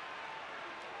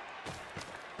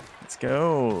 Let's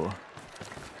go.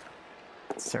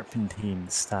 Serpentine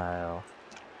style.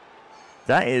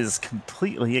 That is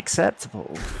completely acceptable.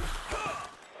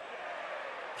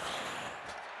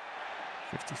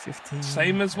 50-50.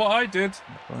 Same as what I did.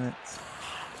 What?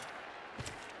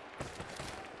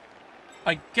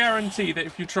 I guarantee that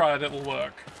if you try it, it'll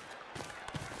work.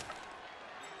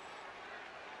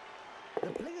 The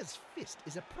player's fist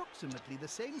is approximately the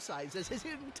same size as his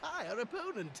entire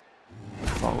opponent.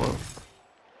 Follow.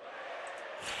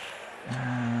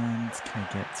 And can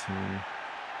I get to...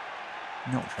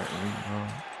 Not for a reroll.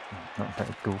 Not for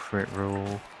a go for it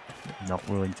roll. Not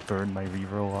willing to burn my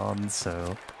reroll on,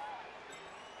 so...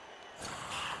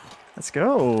 Let's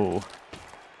go!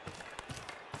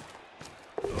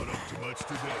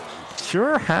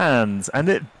 Sure hands, and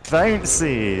it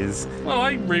bounces! Well,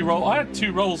 I had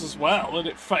 2 rolls as well, and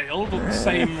it failed on the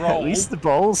same roll. At least the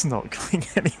ball's not going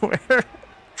anywhere.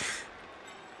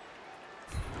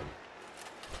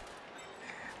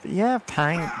 But yeah,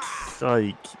 Pank,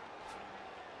 like...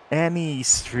 Any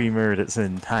streamer that's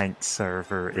in Pank's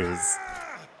server is,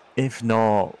 if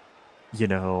not, you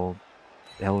know,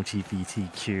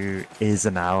 LGBTQ, is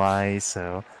an ally,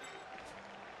 so...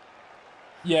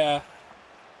 Yeah.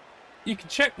 You can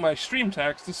check my stream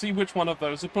tags to see which one of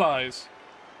those applies.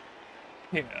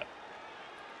 Here.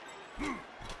 You're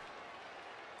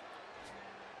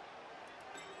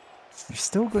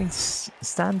still going to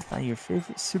stand by your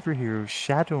favorite superhero,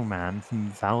 Shadow Man from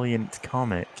Valiant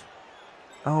Comic.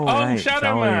 Oh, right,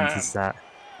 Shadow Valiant Man. is that.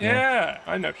 Yeah,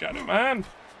 I know Shadow Man.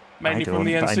 Mainly from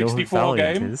the but I know who N64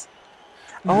 Valiant game. is.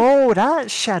 Oh,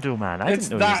 that's Shadow Man. I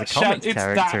didn't know he was a comic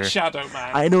character. It's that Shadow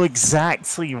Man. I know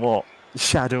exactly what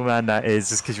Shadow Man that is,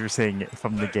 just because you were saying it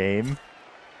from the game.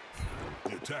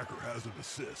 The attacker has an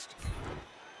assist.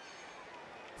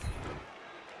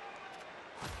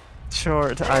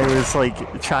 Short, I was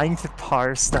like trying to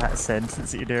parse that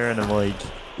sentence either, and I'm like,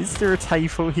 is there a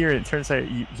typo here? And it turns out,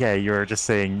 yeah, you were just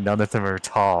saying none of them are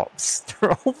tops.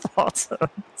 They're all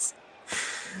bottoms.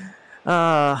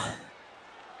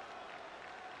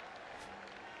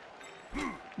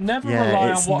 Never yeah, rely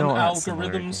on it's what an not that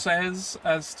algorithm similar. says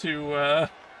as to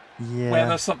Yeah.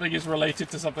 whether something is related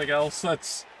to something else.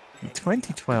 That's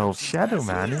 2012 Shadow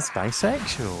Man is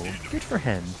bisexual. Good for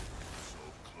him. So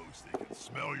close they can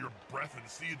smell your breath and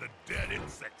see the dead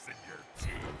insects in your teeth.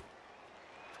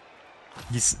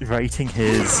 He's writing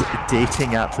his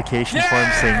dating application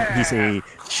form saying he's a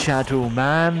shadow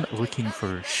man looking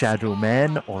for shadow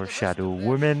men or shadow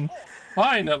women.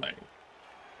 finally.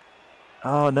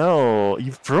 Oh no,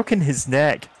 you've broken his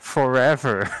neck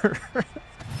forever.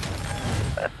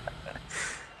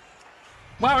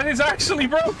 Wow, it is actually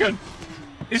broken.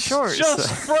 It's Short,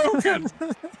 just broken.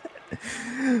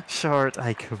 Short,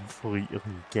 I completely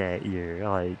get you.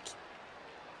 Like,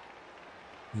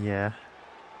 yeah.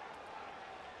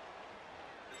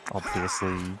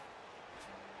 Obviously,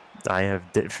 I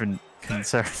have different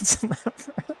concerns.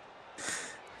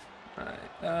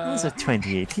 As of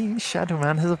 2018, Shadow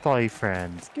Man has a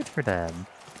boyfriend. Good for them.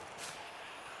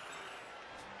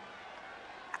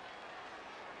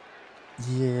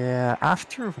 Yeah,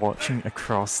 after watching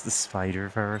Across the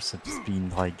Spider-Verse, I've just been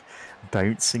like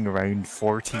bouncing around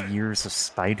 40 years of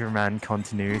Spider-Man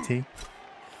continuity.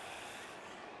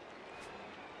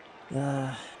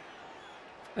 Yeah,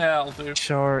 I'll do.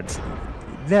 Short,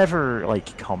 never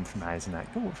like compromising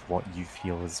that. Go with what you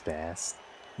feel is best.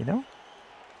 You know?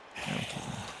 Okay.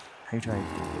 How do I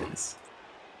do this?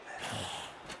 I have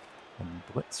one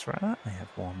Blitz Rat, I have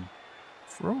one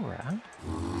Throw Rat.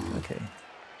 Okay.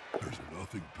 There's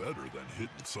nothing better than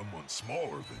hitting someone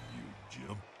smaller than you,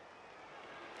 Jim.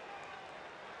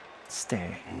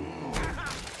 Stay.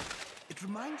 It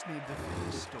reminds me of the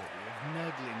famous story of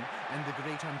Nurgling and the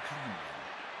Great Unclean One.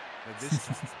 But this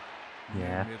time,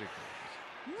 Yeah. no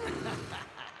miracles.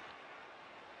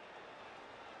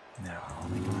 No.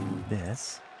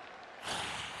 this.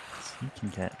 So you can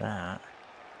get that.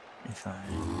 If I...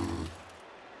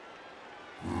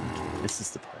 Okay, this is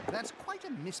the play. That's quite a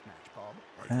mismatch, Bob.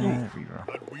 Reroll.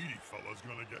 That weedy fella's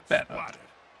gonna get Better. splatted.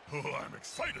 Oh, I'm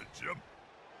excited, Jim.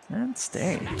 And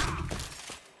stay.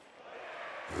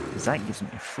 Because that gives me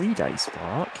a free dice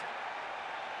block.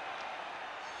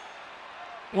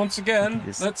 Once again,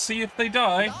 let's see if they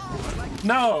die.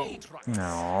 No!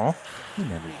 No, you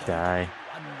never die.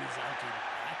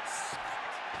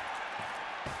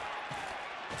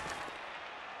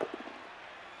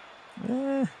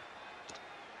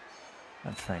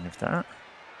 I'm fine with that.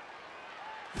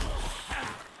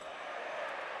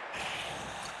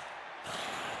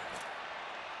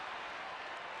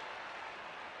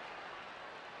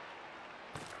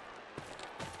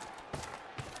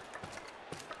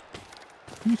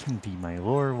 He can be my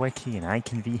lore wiki and I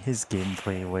can be his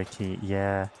gameplay wiki.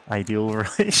 Yeah, ideal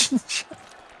relationship.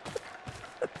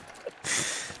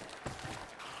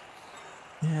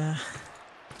 Yeah.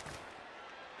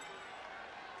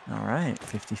 Alright,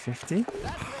 50-50.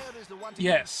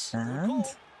 Yes. And?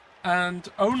 And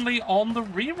only on the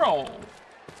reroll.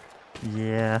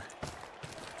 Yeah.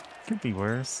 Could be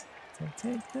worse. So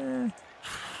take the...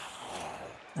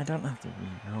 I don't have to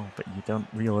reroll, but you don't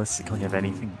realistically have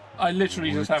anything. I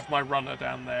literally just have my runner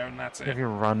down there and that's You have it. your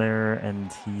runner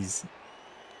and he's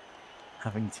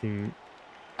having to...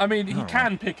 I mean, he Alright.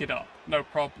 can pick it up, no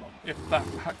problem, if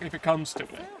it comes to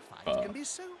it. But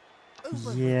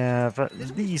Yeah, but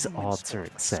these odds are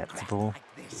acceptable.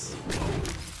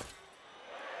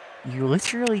 You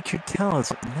literally could tell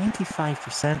us what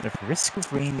 95% of risk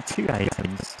of rain 2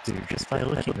 items do just by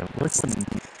looking at them. Listen,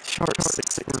 short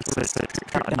 6 words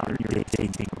that are not on your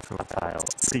dating profile.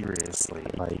 Seriously,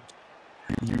 like,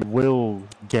 you will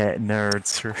get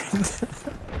nerds around.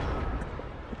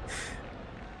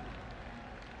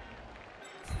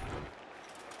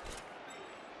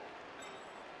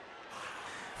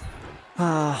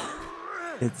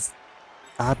 It's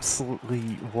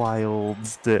absolutely wild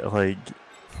that, like,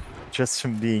 just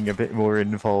from being a bit more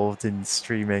involved in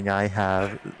streaming, I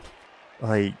have,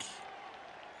 like,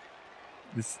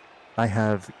 I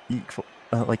have equal,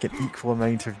 like, an equal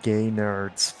amount of gay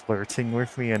nerds flirting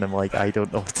with me, and I'm like, I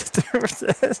don't know what to do with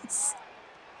this.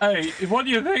 hey, what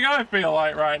do you think I feel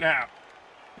like right now?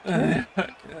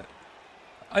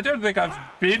 I don't think I've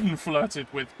been flirted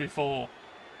with before.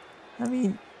 I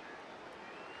mean...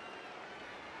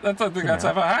 I don't think that's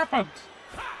ever happened.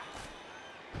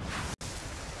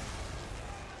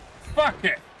 Fuck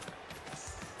it.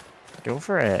 Go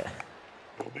for it.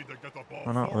 You'll need to get the ball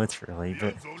Well, not forward. literally, The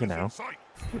but, end zone you is in know. sight.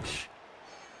 Which...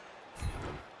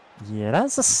 Yeah,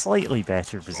 that's a slightly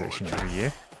better position for you.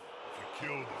 If you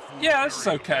kill the fool Yeah, it's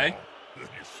carrying the okay. ball, then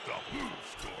you stop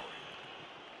scoring.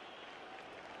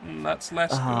 That's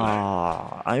less good.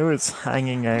 I was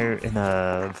hanging out in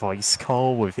a voice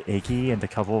call with Iggy and a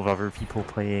couple of other people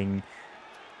playing...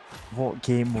 What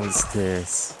game was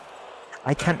this?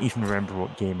 I can't even remember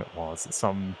what game it was. It's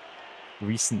some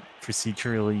recent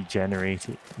procedurally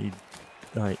generated,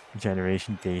 like,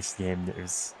 generation-based game that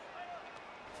was...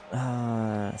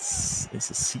 it's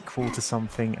a sequel to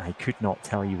something. I could not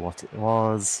tell you what it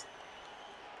was.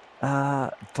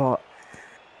 But...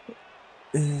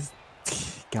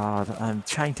 God, I'm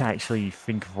trying to actually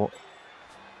think of what...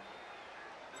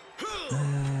 I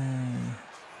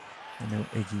know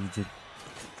Iggy did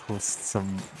post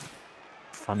some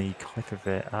funny clip of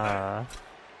it. What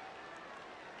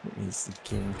is the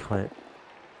game clip?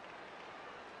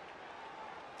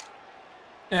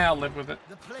 Yeah, I'll live with it.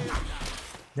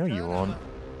 No, you won't.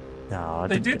 No,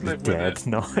 They did live with it.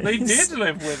 Noise. They did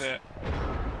live with it.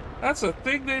 That's a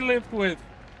thing they lived with.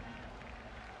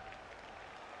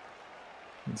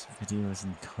 It's videos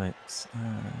and clips.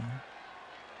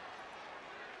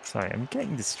 Sorry, I'm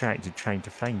getting distracted trying to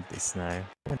find this now.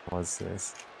 When was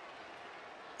this?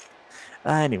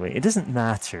 Anyway, it doesn't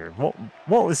matter. What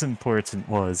was important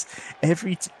was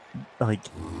like,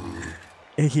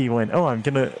 he went, oh, I'm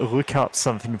gonna look up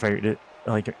something about it,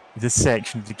 like this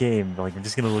section of the game. Like, I'm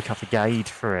just gonna look up a guide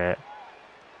for it,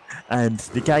 and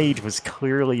the guide was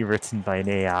clearly written by an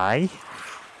AI.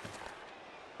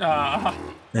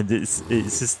 And it's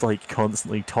just like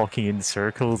constantly talking in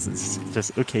circles. It's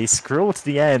just, okay, scroll to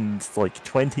the end, like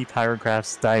 20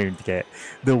 paragraphs down to get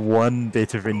the one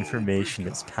bit of information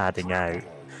it's padding out.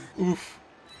 Oof.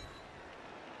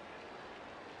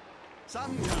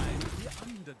 Sometimes the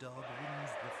underdog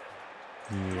wins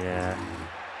the Yeah.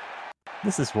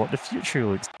 This is what the future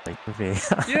looks like with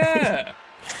AI. Yeah.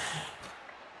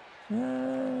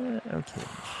 Okay.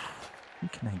 Who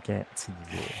can I get to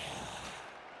you?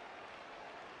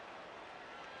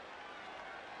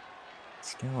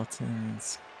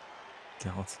 Skeletons.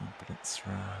 Skeleton, but it's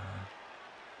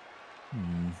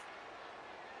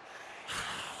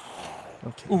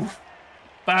Okay. Ooh,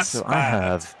 that's so bad. I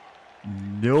have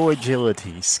no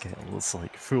agility skills,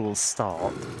 like full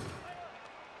stop.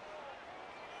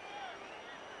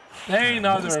 Hey, What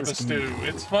neither is of this us gonna do. be?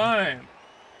 It's fine.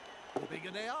 The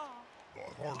bigger they are. The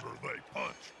harder they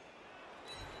punch.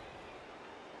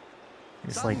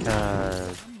 It's like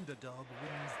Underdog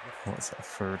wins the what's it, a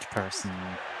third person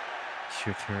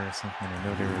shooter or something. I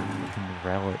know they're looking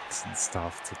relics and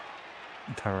stuff to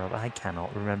power up. I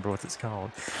cannot remember what it's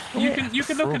called. Oh, You wait, I can have you the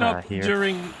can look it phone up here.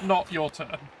 during not your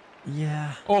turn.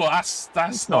 Yeah. Oh, that's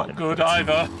It's not good important.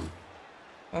 either.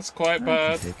 That's quite I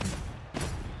bad. can take it.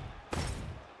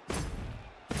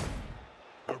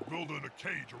 They're building a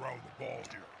cage around the ball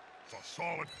here. It's a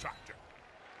solid tactic.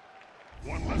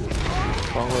 One less.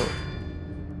 Follow.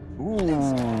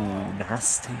 Ooh,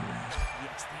 nasty.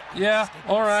 Yeah,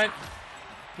 all right.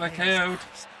 They're KO'd.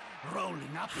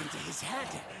 rolling up into his head.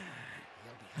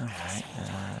 Alright,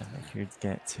 I could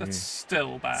get to. That's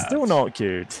still bad. Still not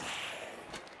good.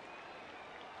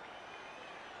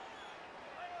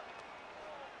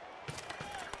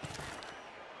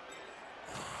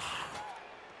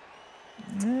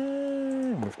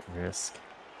 With risk.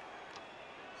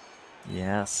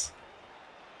 Yes.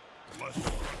 The less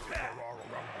aggressive there are around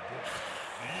the ball,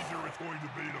 the easier it's going to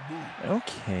be to move.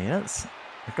 Okay, that's.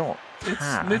 I got It's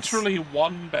pass. literally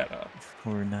one better.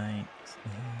 4 knights.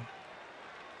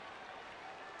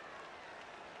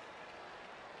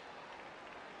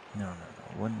 No,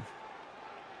 one.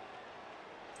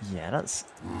 Yeah, that's.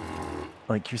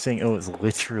 Like you're saying, oh, it's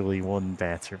literally one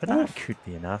better, but that could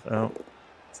be enough. Oh,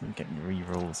 it's not getting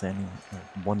rerolls any.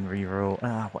 One reroll.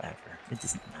 Ah, whatever. It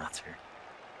doesn't matter.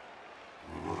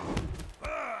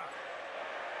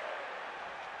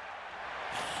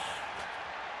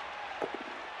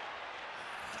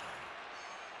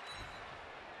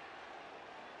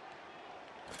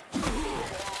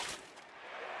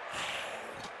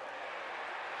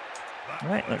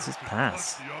 Right, let's just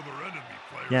pass. The other enemy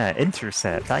player. Yeah,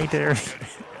 intercept. Hi there.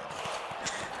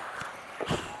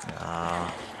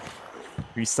 Ah,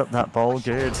 reset that ball.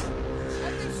 Good.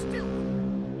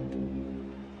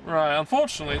 Right,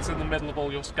 unfortunately it's in the middle of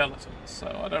all your skeletons, so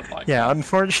I don't like Yeah, that.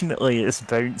 unfortunately, it's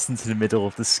bounced into the middle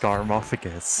of the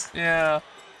Scarmophagus. Yeah.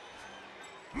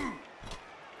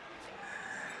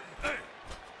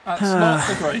 That's not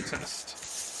the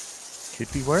greatest.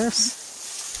 Could be worse.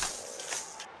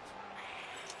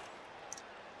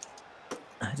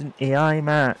 I had an AI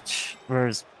match where I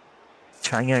was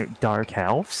trying out Dark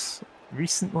Elves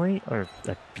recently, or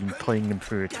I've been playing them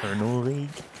through Eternal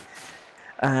League,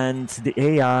 and the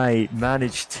AI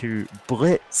managed to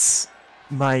blitz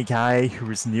my guy who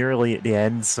was nearly at the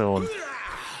end zone,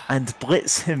 and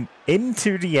blitz him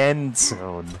into the end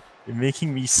zone,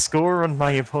 making me score on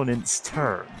my opponent's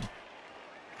turn.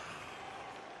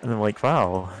 And I'm like,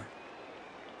 wow.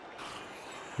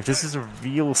 If this is a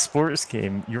real sports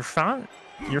game, your fans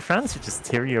would just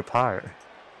tear you apart.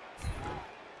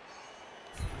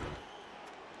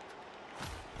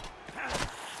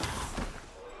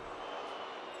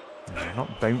 You're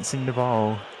not bouncing the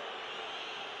ball.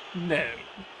 No.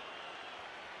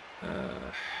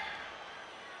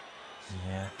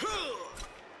 Yeah.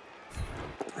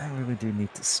 I really do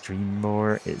need to stream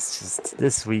more. It's just,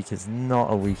 this week is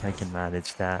not a week I can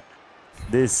manage that.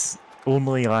 This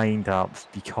only lined up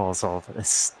because of a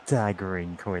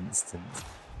staggering coincidence.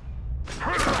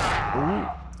 Ooh,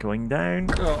 going down.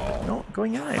 Oh. Not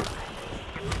going out.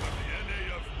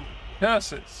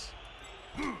 Curses.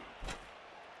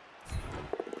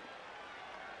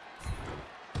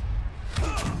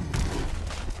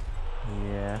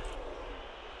 Yeah.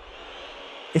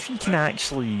 If you can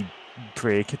actually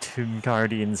break a Tomb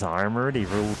Guardian's armor, they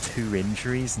roll 2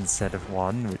 injuries instead of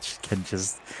 1, which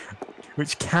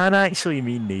can actually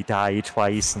mean they die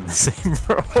twice in the same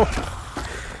roll.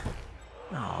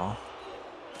 Aww.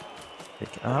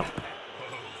 Pick it up.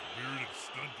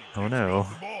 Oh no.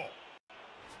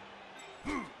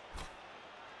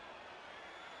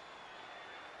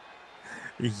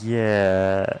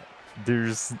 Yeah,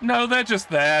 there's... No, they're just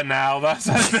there now. I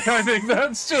think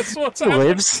that's just what's happening.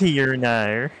 lives here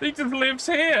now. He just lives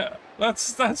here.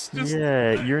 That's just...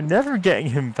 Yeah, you're never getting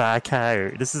him back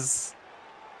out. This is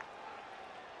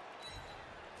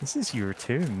your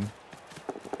tomb.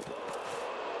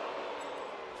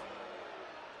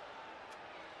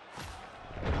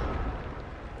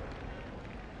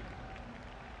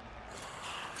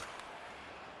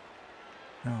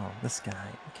 Oh, this guy,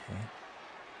 okay.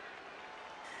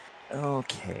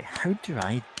 Okay, how do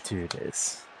I do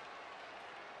this?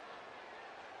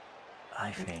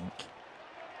 I think.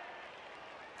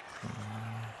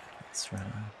 That's right.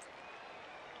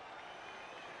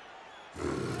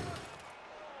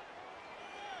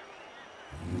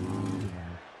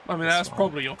 I mean, that's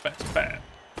probably your best bet.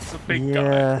 It's a big guy.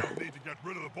 Yeah. Need to get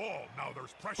rid of the ball. Now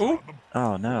there's pressure Ooh. on them.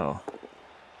 Oh no.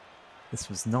 This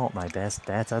was not my best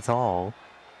bet at all.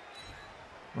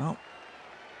 Well,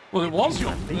 Well, it was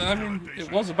your. I mean,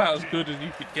 it was about as good as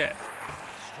you could get.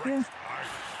 yeah.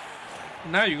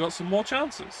 Now you got some more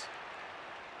chances.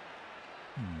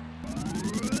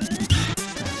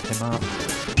 Him up.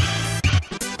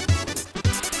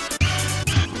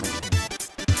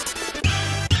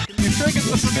 You triggered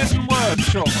the forbidden word,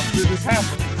 Sean. Did this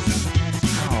happen?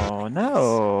 Oh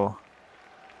no.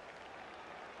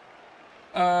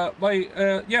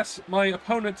 Yes, my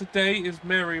opponent today is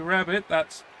maryrabbit.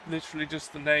 That's literally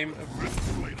just the name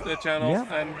of their channel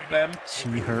Yep. and them. She,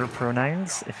 her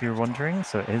pronouns, if you're wondering,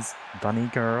 so it is bunny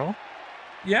girl.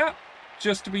 Yeah,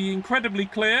 just to be incredibly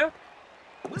clear.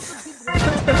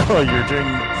 Oh, you're doing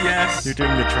Yes. the draw,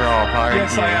 aren't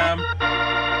Yes, you? I am.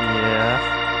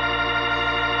 Yeah.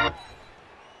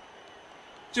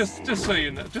 Just so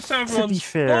you know, just so To be everyone's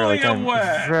fair, fully like, I'm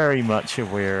aware. very much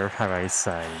aware of how I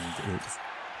sound. It's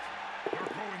They're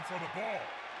going for the ball.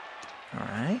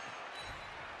 alright.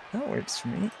 That works for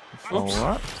me. Follow Oops.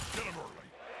 up. Get them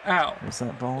early. Ow. Where's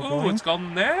that ball Oh, going? it's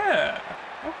gone there.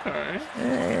 Okay.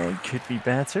 Could be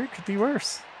better, could be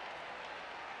worse.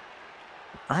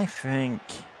 I think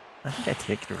I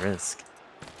take the risk.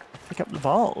 Pick up the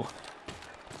ball.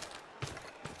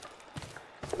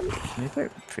 Maybe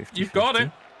about 50. You've got it.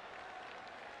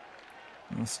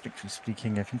 Well, strictly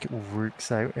speaking, I think it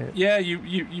works out. Yeah,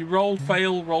 you rolled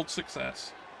fail, rolled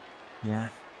success. Yeah.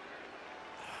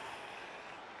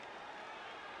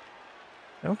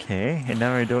 Okay, and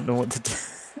now I don't know what to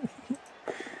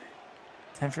do.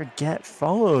 Time for get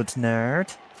followed,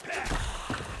 nerd.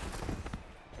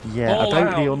 Yeah, Ball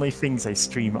about the out. only things I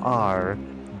stream are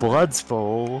Blood's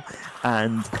Bowl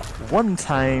and one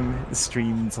time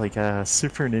streamed like a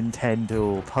Super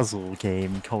Nintendo puzzle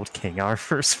game called King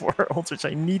Arthur's World, which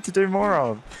I need to do more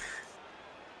of.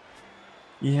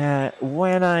 Yeah,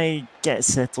 when I get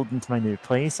settled into my new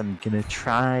place, I'm gonna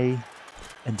try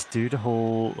and do the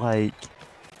whole, like,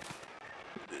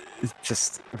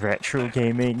 just retro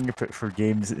gaming, but for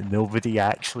games that nobody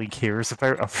actually cares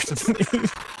about other than me.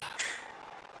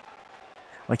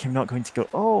 Like, I'm not going to go,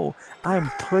 oh, I'm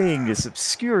playing this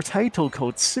obscure title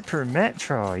called Super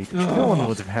Metroid, which no one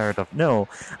would have heard of. No,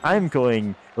 I'm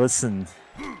going, listen,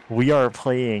 we are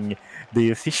playing the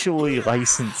officially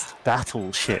licensed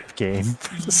Battleship game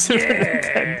for the Super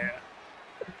Nintendo. Yeah.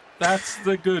 That's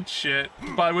the good shit.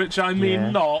 By which I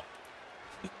mean Yeah.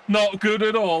 not good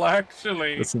at all,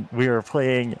 actually. Listen, we are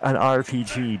playing an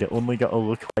RPG that only got a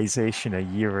localization a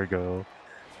year ago.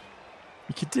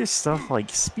 You could do stuff like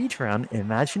speedrun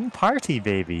Imagine Party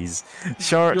Babies.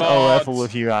 Short a God. level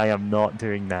of you, I am not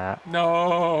doing that.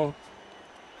 No.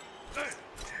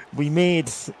 We made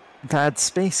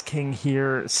BadSpaceKing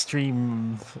here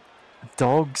stream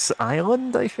Dogs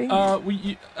Island, I think?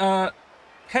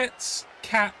 Pets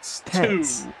Cats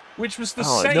Pets. 2, which was the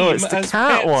Oh, same no, it's the as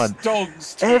cat Pets one.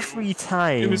 Dogs 2. Every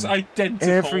time. It was identical,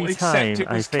 every except time, it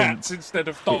was I think cats instead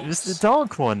of dogs. It was the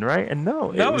dog one, right? And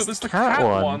no, No, it was the cat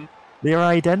one. They are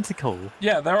identical.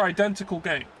 Yeah, they're identical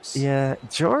games. Yeah,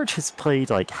 George has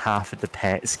played like half of the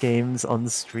Pets games on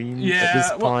stream at this Yeah,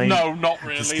 well, point. no, not Just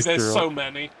really. 'cause There's they're so all-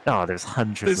 many. Oh, there's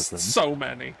hundreds There's of them. so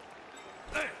many.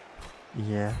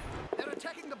 Yeah.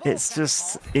 It's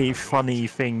just a funny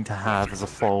thing to have as a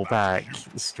fallback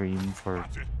stream for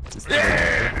just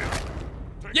Yeah!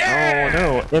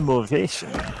 Oh no, immovation.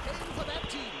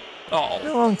 Oh,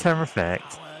 Long-term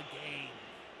effect.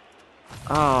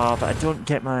 Ah, but I don't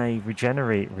get my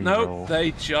regenerate reroll. no,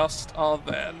 they just are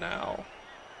there now.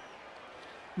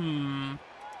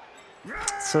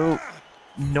 So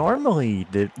normally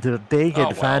the big Oh, well.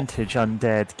 advantage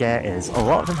undead get is a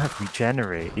lot of them have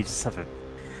regenerate. They just have a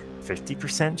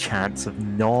 50% chance of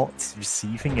not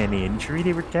receiving any injury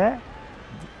they would get.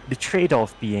 The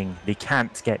trade-off being they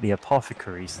can't get the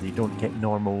apothecary, so they don't get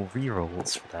normal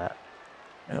rerolls for that.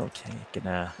 Okay,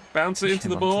 gonna Bounce it push into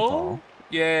him the onto ball.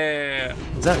 Yeah.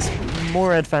 That's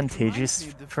more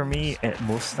advantageous for me at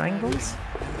most angles.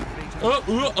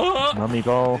 Mummy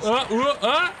ball.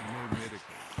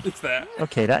 It's there.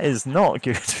 Okay, that is not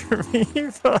good for me,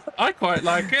 but I quite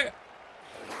like it.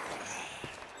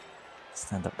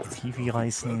 stand up the TV Better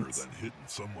license. than hitting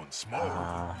someone smaller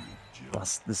than you, Jim.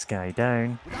 Bust this guy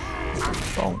down.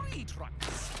 Bonk.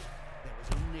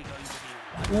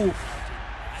 Ooh.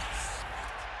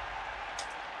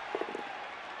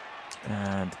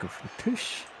 And go for the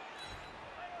push.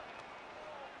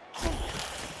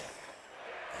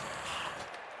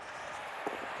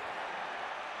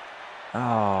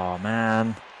 Oh,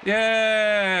 man.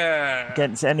 Yeah!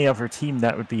 Against any other team,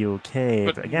 that would be okay.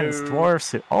 But against no.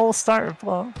 dwarves who all start with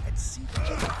block.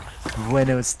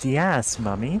 Buenos dias,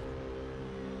 mummy.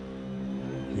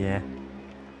 Yeah.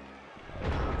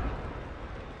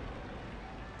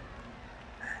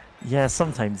 Yeah,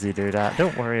 sometimes they do that.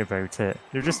 Don't worry about it.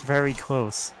 They're just very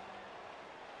close.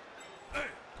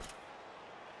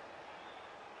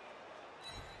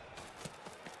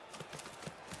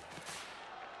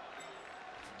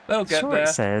 They'll get So there. it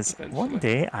says, eventually. one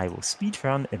day I will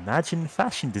speedrun Imagine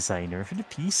Fashion Designer for the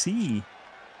PC.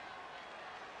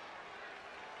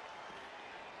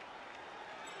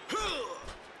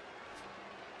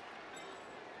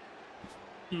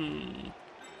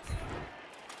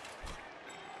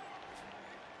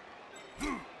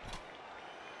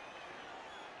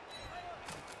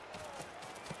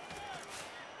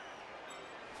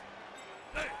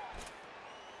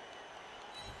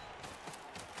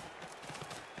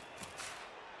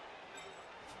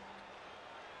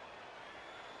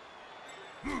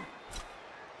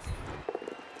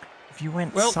 If you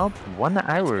went sub 1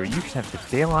 hour, you could have the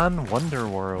Balan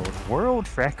Wonderworld world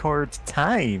record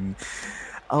time.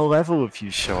 A level of you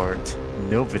short.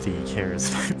 Nobody cares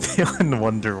about Balan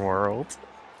Wonderworld.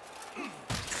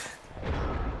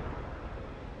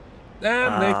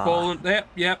 And they've fallen.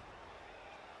 Yep.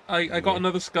 I got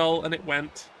another skull and it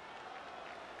went.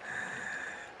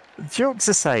 Jokes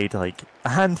aside, like, a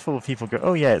handful of people go,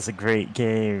 oh yeah, it's a great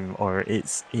game, or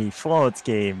it's a flawed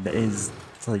game that is,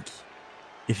 like,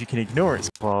 if you can ignore its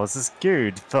flaws, it's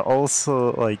good, but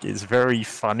also, like, it's very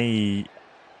funny.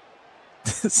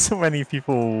 So many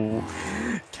people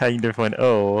kind of went,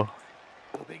 oh,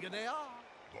 The bigger they are,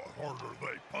 The harder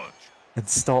they punch. and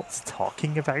stopped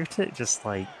talking about it, just,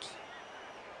 like,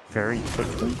 very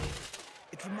quickly.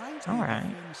 it reminds me Alright. of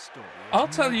the famous story of I'll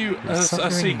tell you Nurgle. a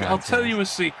suffering secret. I'll tell madness. you a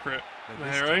secret,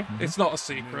 Mary. It's not a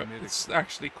secret. It's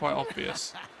actually quite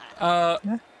obvious.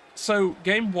 So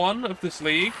game 1 of this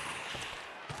league,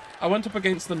 I went up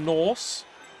against the Norse.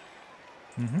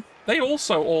 They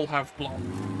also all have block.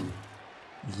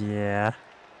 Yeah.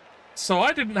 So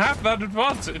I didn't have that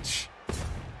advantage.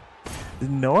 The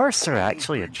Norse are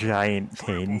actually a giant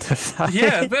pain to fight.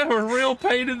 Yeah, they're a real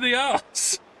pain in the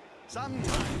ass. Sometimes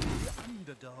the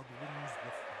underdog wins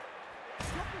the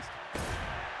fight.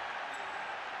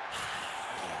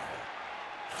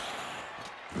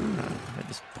 If I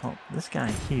just pop this guy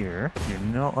here, you're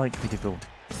not likely to be able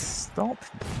to stop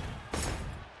me.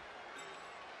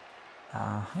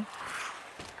 Uh-huh.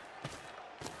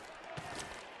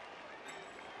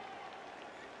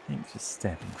 I think just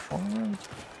stepping forward.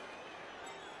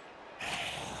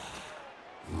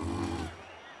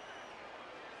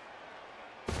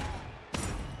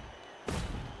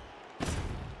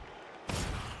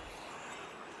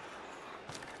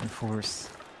 Enforce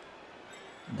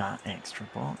that extra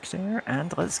box there,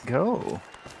 and let's go.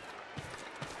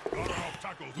 Not enough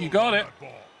tackles You over got on it. that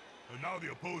ball, and now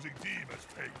the opposing team has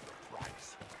paid the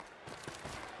price.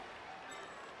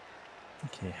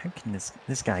 Okay, how can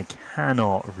this guy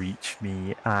cannot reach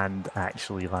me and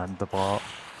actually land the ball.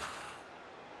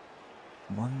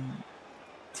 1,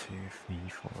 2, 3,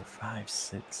 4, 5,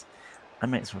 6. I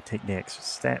might as well take the extra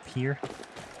step here.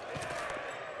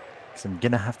 Because I'm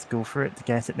gonna have to go for it to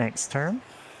get it next turn.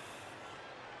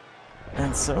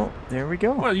 And so, there we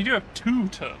go. Well, you do have 2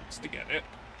 turns to get it.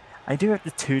 I do have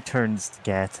the 2 turns to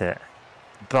get it.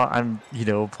 But I'm, you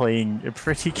know, playing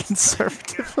pretty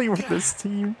conservatively with this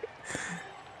team.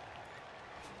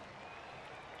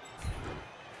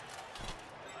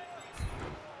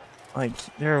 Like,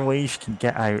 there are ways you can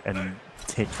get out and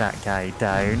take that guy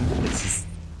down.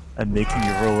 And making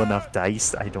you roll enough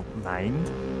dice, I don't mind.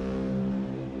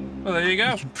 Well, there you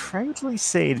go. You can proudly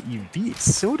say that you beat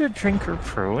Soda Drinker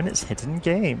Pro in its hidden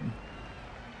game.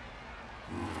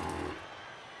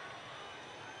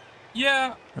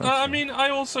 Yeah, Okay. I mean, I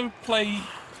also play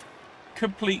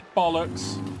complete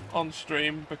bollocks on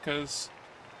stream because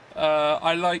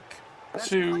I like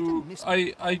to...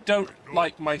 I don't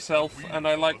like myself and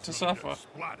I like to suffer.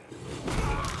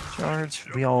 George,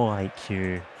 we all like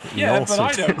you. But we Yeah, also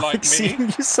but I don't like me. seeing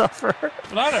you suffer.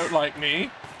 But I don't like me.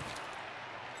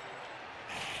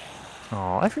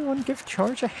 Oh, everyone give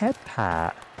George a head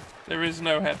pat. There is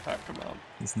no head pat command.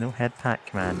 There's no head pat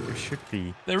command. There should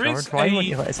be. There George, is why won't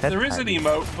you let us head there is pat an you?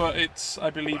 emote, but it's I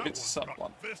believe it's a sub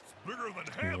one. Fists bigger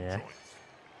than ham Yeah. joints.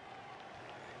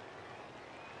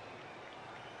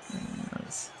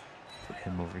 Let's put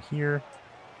him over here.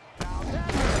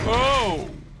 Oh!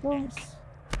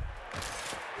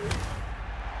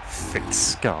 Thick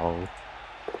skull.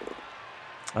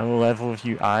 I will level with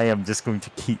you. I am just going to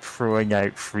keep throwing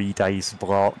out 3 dice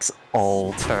blocks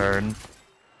all turn.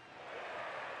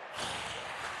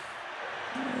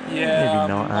 Yeah, Maybe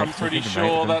not, I'm pretty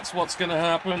sure that's what's going to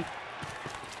happen.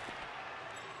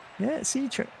 Yeah, see,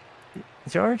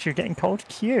 George, you're getting called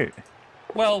cute.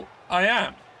 Well, I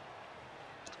am.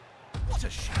 What a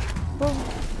shame.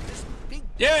 This big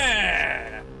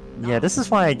Yeah! Yeah, this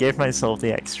is why I gave myself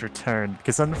the extra turn,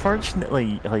 because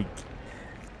unfortunately, like,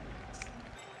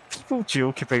 people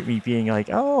joke about me being like,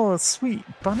 oh, sweet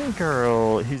bunny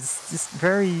girl, who's just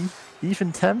very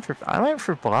even-tempered. I went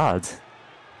for blood.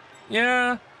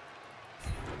 Yeah.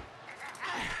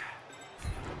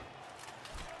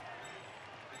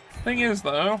 Thing is,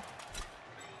 though...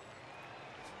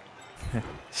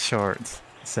 Short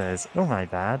says, oh my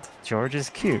bad, George is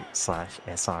cute,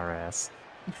 /SRS.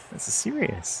 This is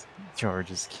serious.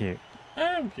 George is cute. I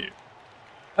am cute.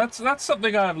 That's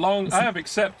something I have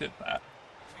accepted that.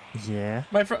 Yeah.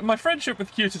 My friendship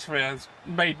with Cutis has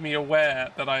made me aware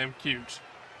that I am cute.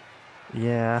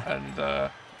 Yeah. And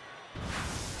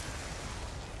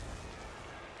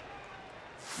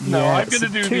no, I'm gonna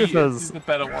do the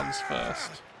better ones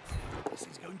first.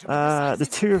 The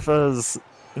two of us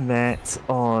met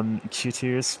on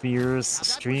Q2 Spear's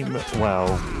stream.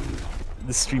 Well,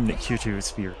 the stream that Q2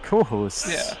 Spear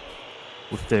co-hosts. Yeah.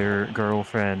 With their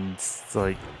girlfriends,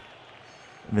 like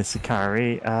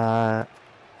Misakari. Is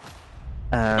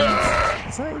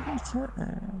that even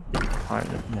part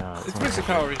of, no, it's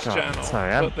Misakari's channel,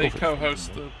 sorry, but they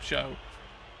co-host the show.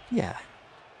 Yeah,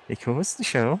 they co-host the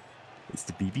show. It's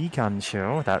the BB Gun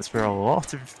Show. That's where a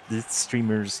lot of the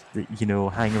streamers that, you know,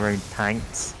 hang around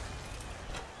Pank's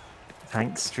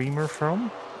streamer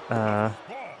from.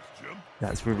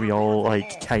 That's where we all,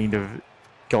 like, kind of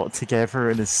got together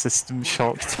in a System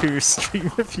Shock 2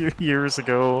 stream a few years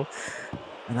ago.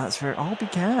 And that's where it all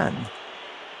began.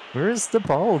 Where's the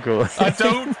ball going? I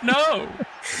don't know!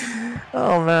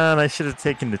 Oh man, I should have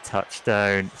taken the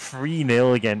touchdown.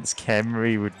 3-0 against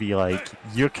Kemry would be like,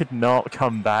 you could not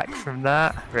come back from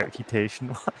that,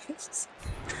 reputation-wise.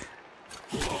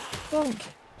 Bonk.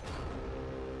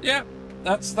 Yeah,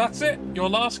 that's it. Your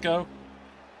last go.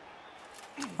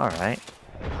 Alright.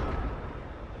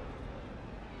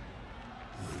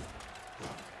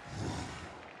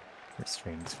 First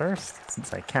things first,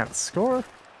 since I can't score.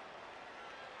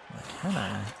 Why can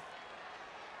I?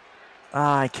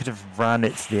 I could have run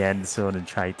it to the end zone and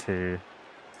tried to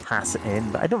pass it in,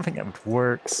 but I don't think that would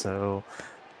work, so...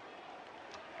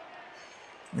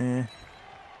 Eh.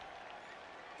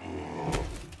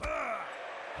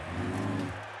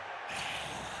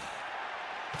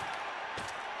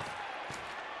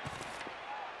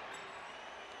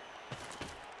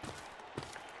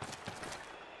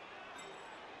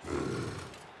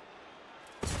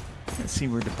 Let's see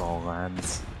where the ball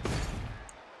lands.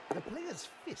 The player's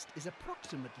fist is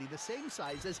approximately the same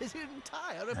size as his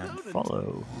entire opponent. And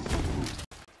follow.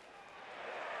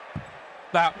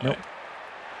 That way. Nope.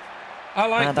 I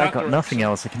like and that I got nothing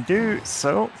else I can do,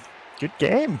 so good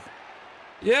game.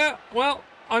 Yeah, well,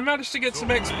 I managed to get some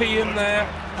XP in there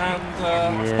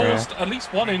and caused at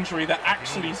least one injury that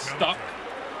actually stuck.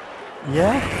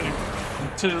 Yeah.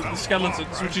 To the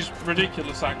skeletons, which is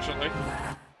ridiculous, actually.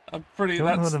 I'm pretty.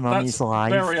 That's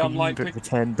alive, very unlikely.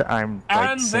 Pretend that I'm, like,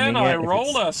 and then I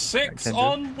roll a 6 like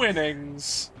on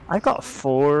winnings. I got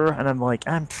 4, and I'm like,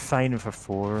 I'm fine with a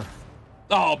 4.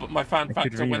 Oh, but my fan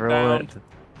factor went down.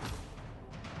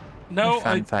 No,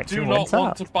 I do not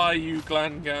want to buy you,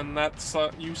 Glangan. That's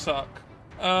you suck.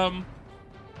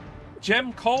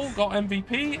 Jem Cole got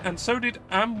MVP, and so did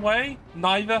Amway.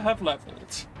 Neither have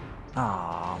leveled.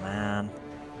 Oh man.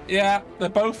 Yeah, they're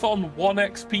both on 1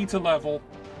 XP to level.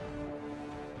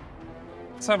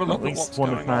 Let's have a look at what's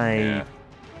going on here.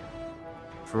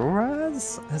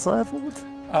 Proraz has leveled?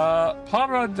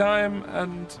 Paradigm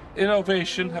and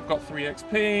Innovation have got 3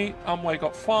 XP, Amway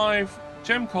got 5,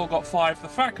 Gemcol got 5, the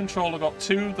Fat Controller got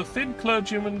 2, the Thin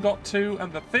Clergyman got 2,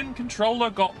 and the Thin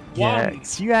Controller got 1. Yeah,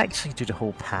 so you actually did a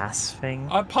whole pass thing.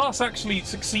 Pass actually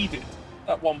succeeded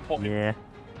at one point. Yeah.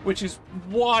 Which is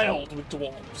wild with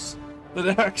dwarves, that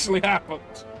it actually happened.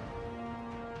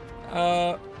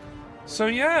 So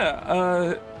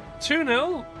yeah,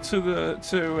 2-0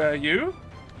 to you.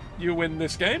 You win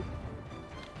this game.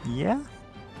 Yeah.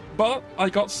 But I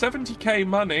got 70k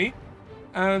money,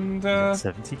 and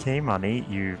 70k money.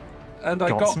 I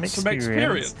got some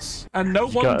experience, and no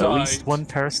one died. At least one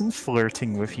person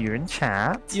flirting with you in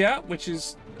chat. Yeah, which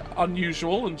is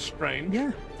unusual and strange.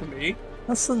 Yeah. To me.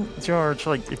 Listen, George.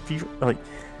 Like, if you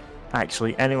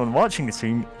actually anyone watching the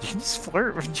stream, you can just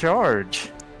flirt with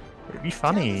George. It'd be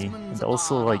funny, and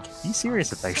also like be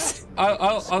serious about it.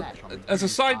 I'll, as a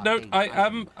side note,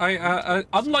 I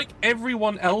unlike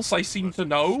everyone else I seem to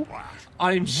know,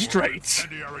 I'm straight.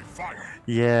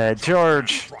 Yeah,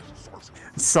 George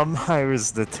somehow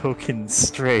is the token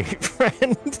straight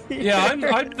friend. Yeah,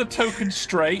 I'm the token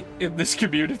straight in this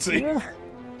community. Yeah.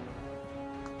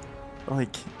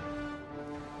 Like,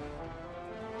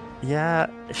 yeah,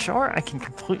 sure, I can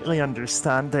completely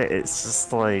understand it. It's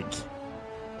just like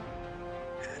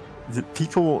the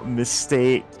people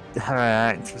mistake how I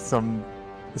act with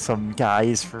some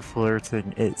guys for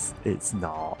flirting. It's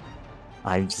not.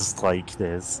 I'm just like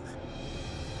this.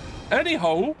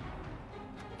 Anyhow,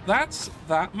 that's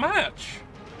that match.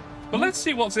 But let's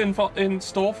see what's in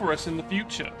store for us in the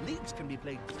future. Leagues can be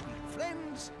played between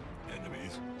friends.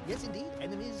 Enemies. Yes, indeed.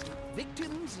 Enemies,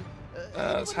 victims.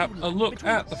 Let's have a look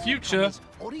at the future.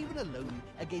 Or even alone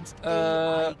against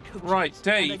Right,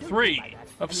 day 3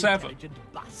 of 7.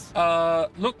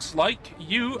 Looks like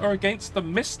you are against the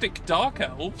Mystic Dark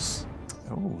Elves.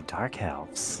 Oh, Dark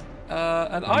Elves.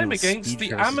 And I'm against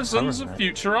the Amazons of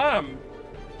Future Am.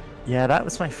 Yeah, that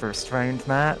was my first round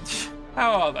match.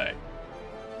 How are they?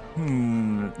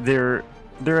 They're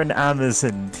an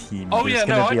Amazon team. Oh There's yeah,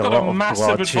 no, I've got a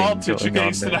massive advantage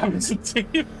against an there. Amazon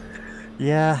team.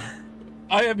 Yeah.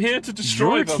 I am here to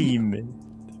destroy Your them. team,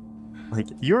 like,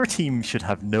 your team should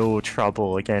have no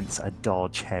trouble against a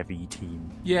dodge-heavy team.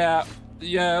 Yeah,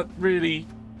 really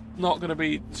not going to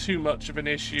be too much of an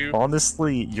issue.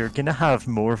 Honestly, you're gonna have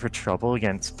more trouble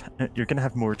against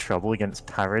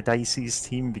Paradise's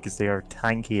team because they are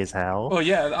tanky as hell. Oh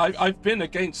yeah, I've been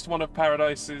against one of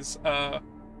Paradise's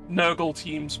Nurgle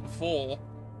teams before.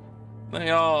 They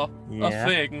are a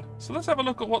thing. So let's have a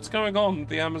look at what's going on.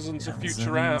 The Amazons of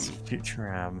Future Am. Future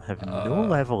Am have no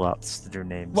level ups to their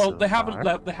names. Well, so they haven't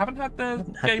far. they haven't had their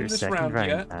game this second round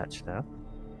yet. Match, though.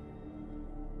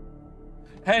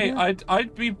 Hey, Yeah.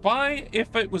 I'd be by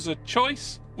if it was a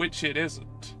choice, which it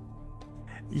isn't.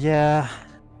 Yeah.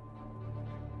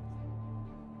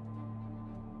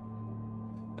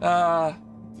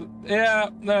 Yeah,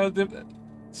 no.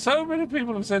 So many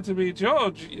people have said to me,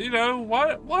 George, you know,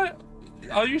 why?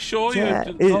 Are you sure Yeah,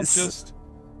 you're not just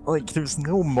like, there's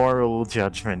no moral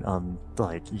judgment on,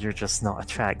 like, you're just not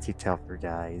attracted to other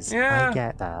guys. Yeah. I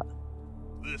get that.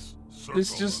 It's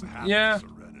just, of yeah.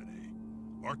 serenity.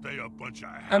 Aren't they a bunch of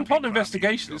And upon happy-clappy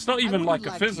investigation, it's not even I like wouldn't a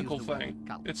like to use physical the word thing.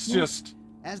 cult. It's Yeah. just,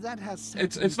 As that has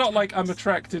it's not like I'm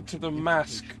attracted to the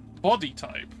mask body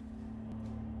type.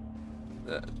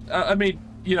 I mean,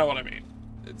 you know what I mean.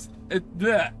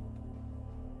 Bleh.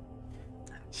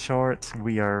 Short,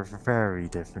 we are very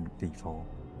different people.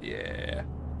 Yeah.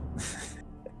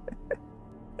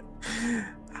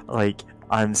 Like,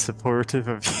 I'm supportive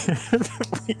of you.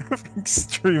 We have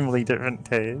extremely different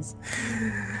tastes.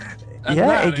 And yeah,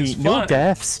 that is Iggy, no fine.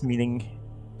 deaths, meaning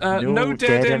No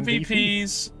dead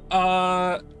MVPs.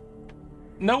 MVPs.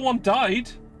 No one died.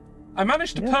 I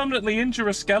managed to Yeah. permanently injure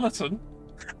a skeleton.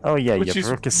 Oh yeah, Which you is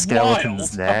broke a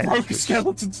skeleton's wild. neck. I broke a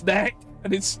skeleton's neck,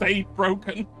 and it stayed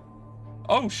broken.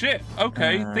 Oh shit,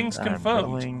 okay, And things I'm confirmed.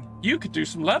 rolling. You could do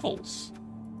some levels.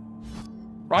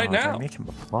 Right Do I now. make him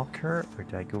a blocker, or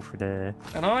do I go for the...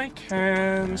 And I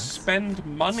can spend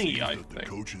money, I That the think.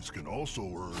 coaches can also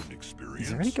earn experience.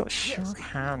 He's already got sure Yes,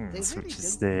 hands, they which really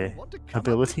is don't know the what to come up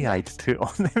ability with I'd next. put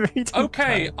on every time.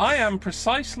 Okay, I am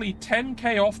precisely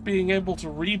 10k off being able to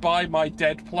rebuy my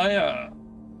dead player.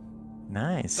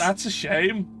 Nice. That's a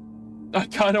shame. I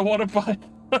kind of want to buy...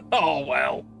 Oh,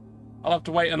 well. I'll have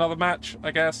to wait another match,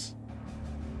 I guess.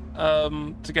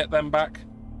 To get them back.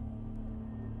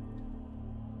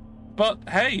 But,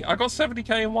 hey, I got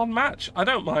 70k in one match. I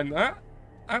don't mind that.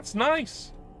 That's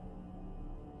nice.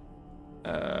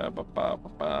 Yeah, so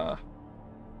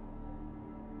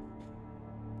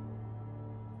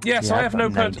Yeah, I have I've no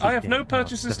got I have no 90K,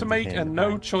 purchases to make 70K in and the no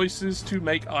bank. choices to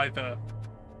make either.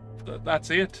 That's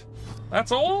it.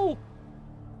 That's all.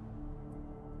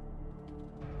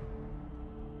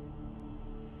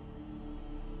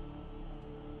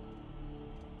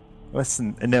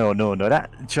 Listen, no,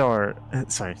 that George...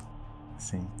 Sorry,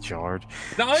 saying George.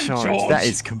 No, I'm George. That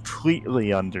is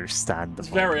completely understandable. It's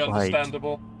very Like,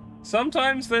 understandable.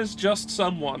 Sometimes there's just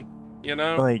someone, you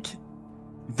know? Like,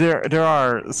 there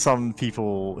are some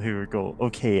people who go,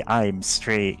 okay, I'm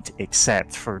straight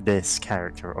except for this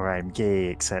character, or I'm gay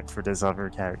except for this other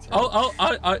character.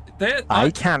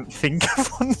 I can't think of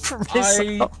one for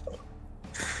myself.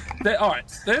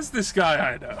 Alright, there's this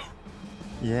guy I know.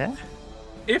 Yeah?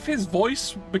 If his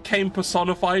voice became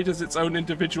personified as its own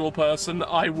individual person,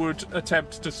 I would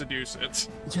attempt to seduce it.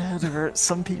 Yeah, there are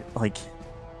some people, like,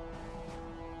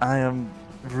 I am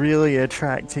really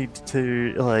attracted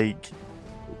to like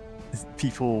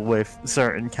people with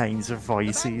certain kinds of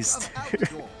voices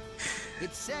too.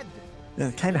 It's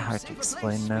kind of hard to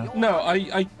explain now. No,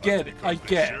 I get it. I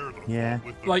get it. Yeah.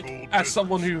 Like, as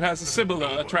someone who has a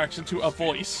similar attraction to a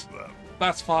voice,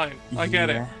 that's fine. I get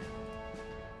it.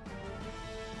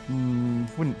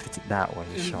 Wouldn't put it that way,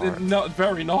 Sharp.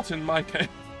 Not in my case.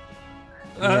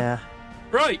 Yeah.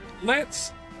 Right,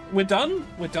 we're done?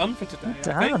 We're done for today,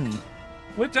 I think.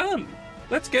 We're done.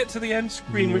 Let's get to the end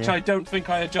screen, which I don't think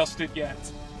I adjusted yet.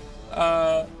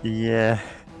 Yeah.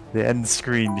 The end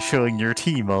screen showing your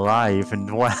team alive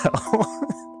and well.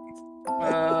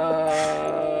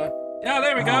 Yeah,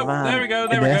 there we go. Man. There we go.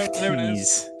 There it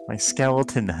is. My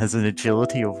skeleton has an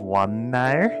agility of 1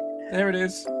 now. There it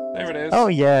is. Oh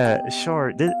yeah,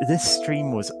 sure. This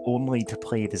stream was only to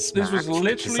play this match. This was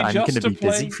literally because I'm just going to be play...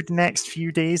 busy for the next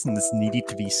few days, and this needed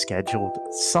to be scheduled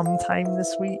sometime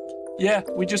this week. Yeah,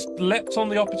 we just leapt on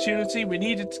the opportunity. We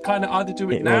needed to kind of either do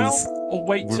it now or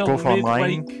wait till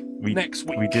midweek next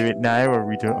week. We do it now or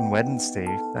we do it on Wednesday,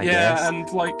 I guess. Yeah, and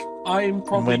like I'm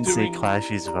probably Wednesday doing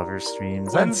clashes with other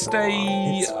streams.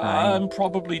 Wednesday. I'm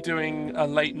probably doing a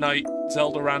late night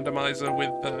Zelda randomizer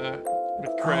with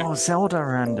Craig. Oh, Zelda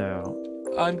rando.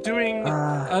 I'm doing.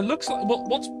 Looks like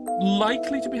what's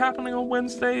likely to be happening on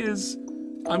Wednesday is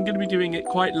I'm going to be doing it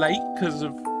quite late because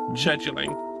of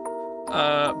scheduling.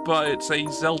 But it's a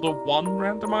Zelda 1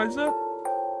 randomizer.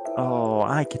 Oh,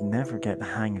 I could never get the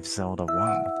hang of Zelda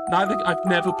 1. I've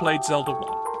never played Zelda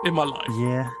 1 in my life.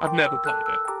 Yeah. I've never played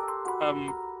it.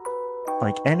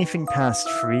 Like, anything past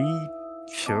 3,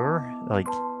 sure. Like,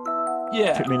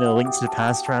 yeah. Put me in a Link to the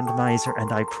Past randomizer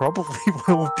and I probably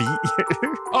will beat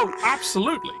you. Oh,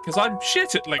 absolutely, because I'm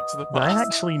shit at Link to the Past. I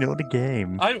actually know the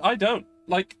game. I don't.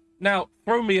 Like, now,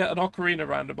 throw me at an Ocarina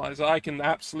randomizer, I can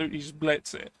absolutely just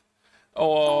blitz it.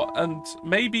 And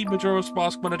maybe Majora's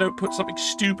Mask when I don't put something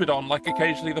stupid on, like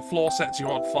occasionally the floor sets you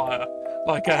on fire,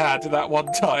 like I had that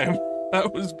one time.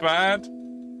 That was bad.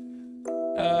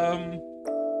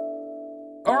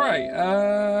 Alright,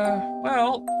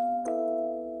 well,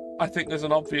 I think there's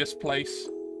an obvious place.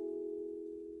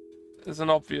 There's an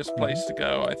obvious place to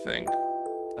go, I think.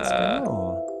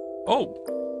 Oh.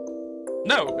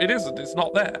 No, it isn't. It's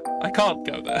not there. I can't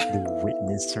go there. The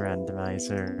Witness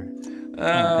randomizer.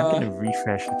 I'm going to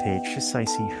refresh the page just so I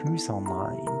see who's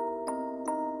online.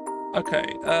 Okay.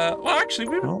 Well, actually,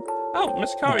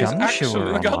 Miss Curry's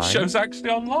actually... The gun show's actually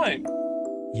online.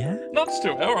 Yeah? Nuts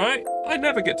to it, alright. I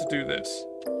never get to do this.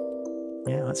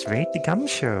 Yeah, let's raid the gun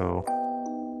show.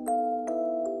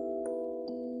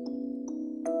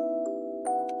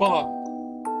 But...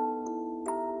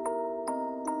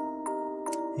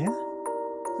 Yeah?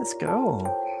 Let's go.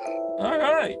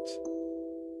 Alright.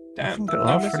 Damn. For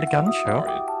the gun show.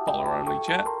 Follower only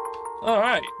chat.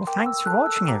 Alright. Well, thanks for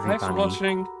watching, everybody. Thanks for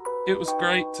watching. It was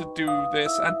great to do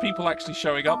this, and people actually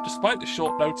showing up despite the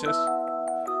short notice.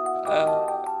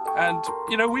 And,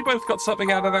 you know, we both got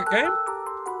something out of that game.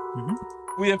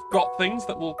 We have got things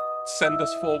that will send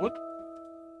us forward.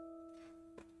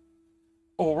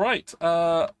 Alright.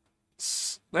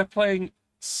 They're playing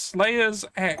Slayers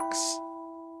X.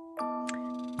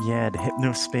 Yeah, the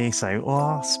Hypnospace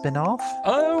Outlaw spin-off.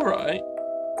 Oh, right.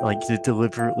 Like the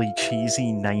deliberately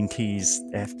cheesy 90s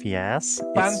FPS.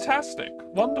 Fantastic.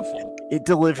 Wonderful. It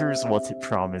delivers what it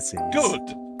promises.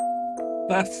 Good.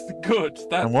 That's good.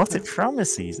 And what it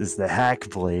promises is the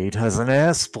Hackblade has an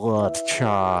S-Blood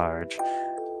charge.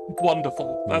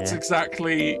 Wonderful. That's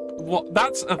exactly what...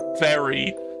 That's a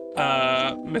very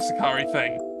Misakari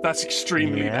thing. That's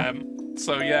extremely them.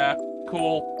 So yeah,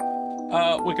 cool.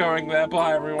 We're going there.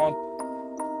 Bye, everyone.